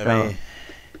 I mean,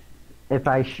 if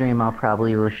I stream, I'll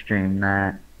probably stream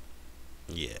that.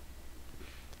 Yeah.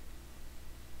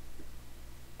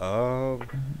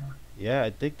 Yeah,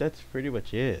 I think that's pretty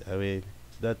much it. I mean,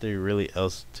 there's nothing really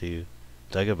else to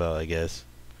talk about, I guess.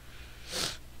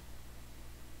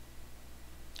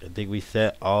 I think we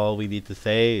said all we need to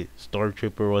say.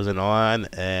 Stormtrooper wasn't on,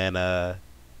 and I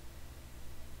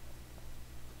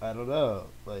don't know.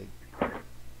 Like,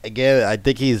 again, I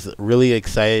think he's really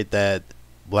excited that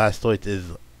Blastoise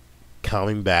is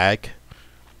coming back.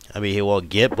 I mean, he won't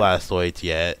get Blastoise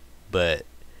yet, but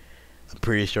I'm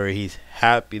pretty sure he's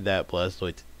happy that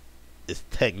Blastoise is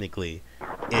technically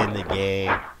in the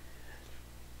game.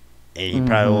 and you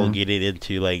probably won't get it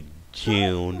into like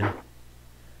June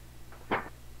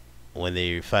when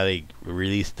they finally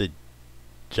release the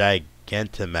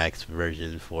Gigantamax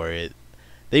version for it.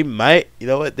 They might, you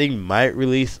know what? They might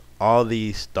release all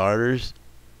these starters,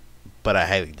 but I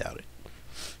highly doubt it.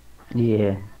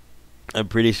 Yeah. I'm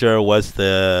pretty sure once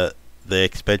the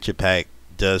expansion pack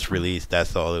does release,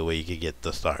 that's the only way you can get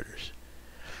the starters.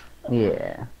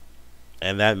 Yeah.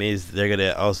 And that means we're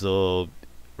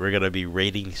gonna be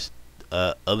rating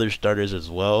other starters as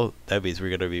well. That means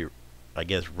we're gonna be, I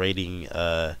guess, rating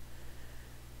the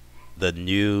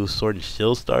new Sword and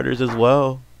Shield starters as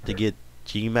well to get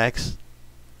G-Max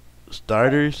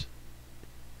starters.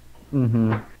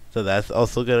 So that's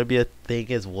also gonna be a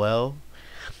thing as well,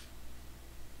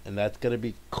 and that's gonna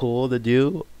be cool to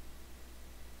do,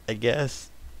 I guess.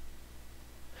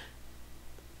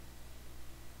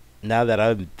 Now that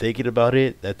I'm thinking about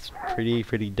it, that's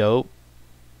pretty dope.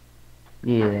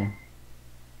 Yeah.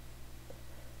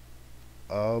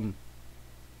 But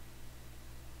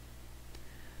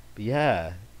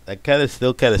yeah, that kind of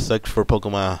still kind of sucks for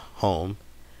Pokemon Home,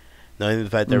 knowing the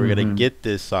fact that we're gonna get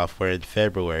this software in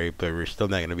February, but we're still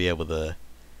not gonna be able to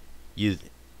use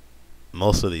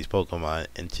most of these Pokemon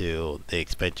into the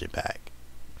expansion pack.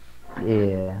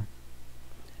 Yeah.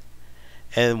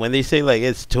 And when they say like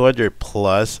it's 200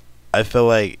 plus, I feel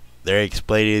like they're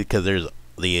explaining it because there's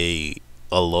the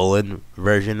Alolan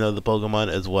version of the Pokemon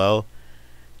as well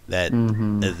that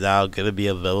is now gonna be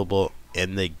available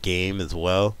in the game as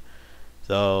well.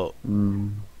 So,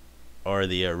 or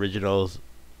the originals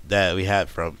that we had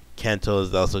from Kanto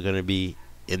is also gonna be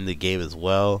in the game as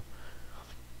well.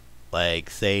 Like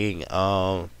saying,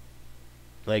 like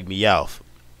Meowth,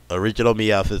 original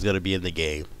Meowth is gonna be in the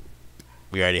game.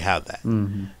 We already have that.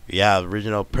 We have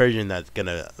original Persian that's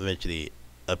gonna eventually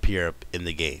appear up in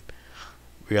the game.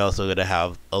 We're also gonna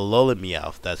have a Alolan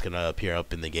Meowth that's gonna appear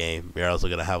up in the game. We're also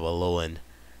gonna have a Alolan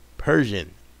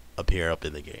Persian appear up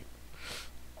in the game.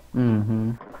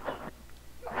 And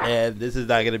this is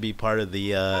not gonna be part of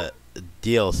the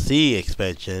DLC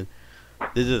expansion.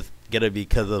 This is gonna be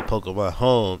because of Pokemon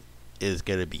Home is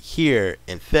gonna be here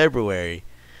in February.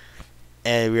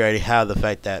 And we already have the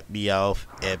fact that Meowth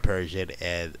and Persian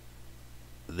and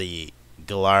the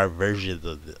Galar versions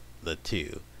of the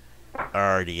two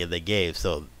are already in the game.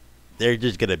 So they're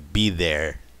just going to be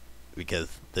there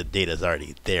because the data's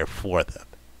already there for them.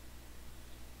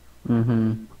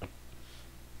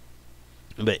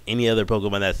 But any other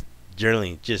Pokemon that's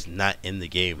generally just not in the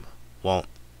game won't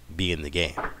be in the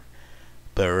game.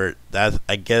 But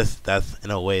I guess that's in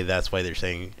a way that's why they're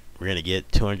saying we're going to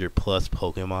get 200 plus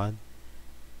Pokemon.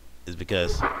 Is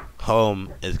because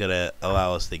Home is going to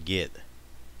allow us to get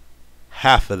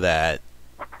half of that,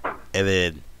 and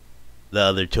then the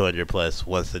other 200 plus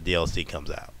once the DLC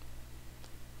comes out.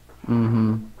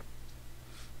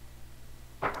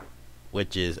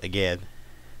 Which is, again,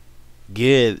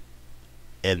 good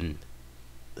and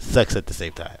sucks at the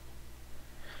same time.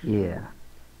 Yeah.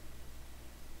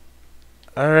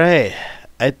 Alright,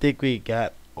 I think we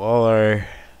got all our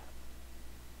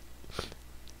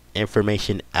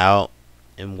information out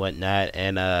and whatnot,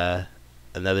 and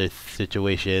another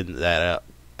situation that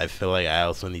I feel like I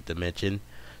also need to mention.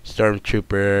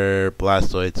 Stormtrooper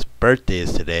Blastoise's birthday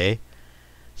is today,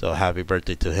 so happy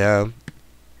birthday to him.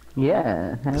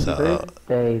 Yeah, happy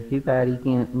birthday. Too bad he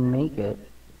can't make it.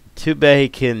 Too bad he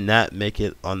cannot make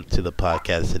it onto the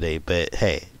podcast today, but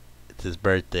hey, it's his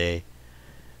birthday.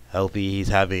 I hope he's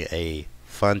having a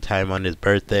fun time on his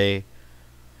birthday.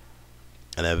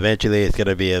 And eventually, it's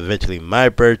gonna be my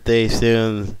birthday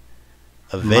soon.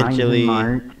 Eventually,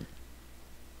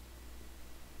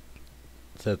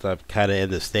 since I'm kind of in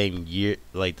the same year,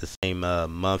 like the same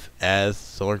month as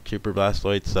Stormtrooper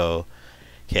Blastoise, so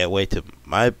can't wait till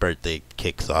my birthday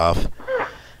kicks off.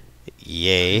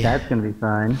 Yay! That's gonna be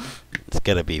fun. It's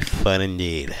gonna be fun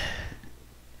indeed.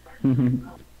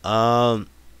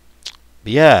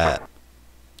 Yeah.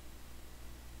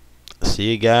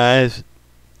 See you guys.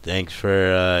 Thanks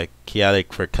for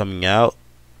Chaotic for coming out,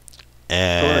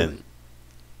 and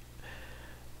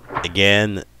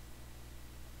again,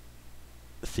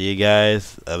 see you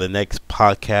guys on the next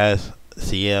podcast.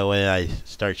 See you when I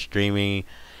start streaming,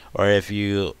 or if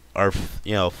you are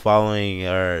following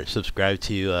or subscribe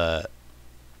to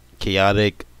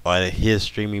Chaotic on his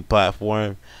streaming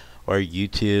platform or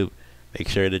YouTube, make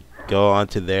sure to go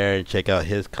onto there and check out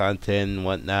his content and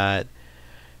whatnot.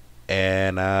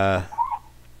 And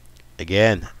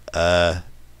again, go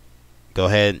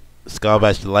ahead, skull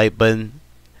bash the like button,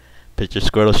 put your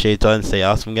Squirtle shades on, stay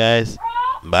awesome, guys.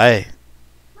 Bye.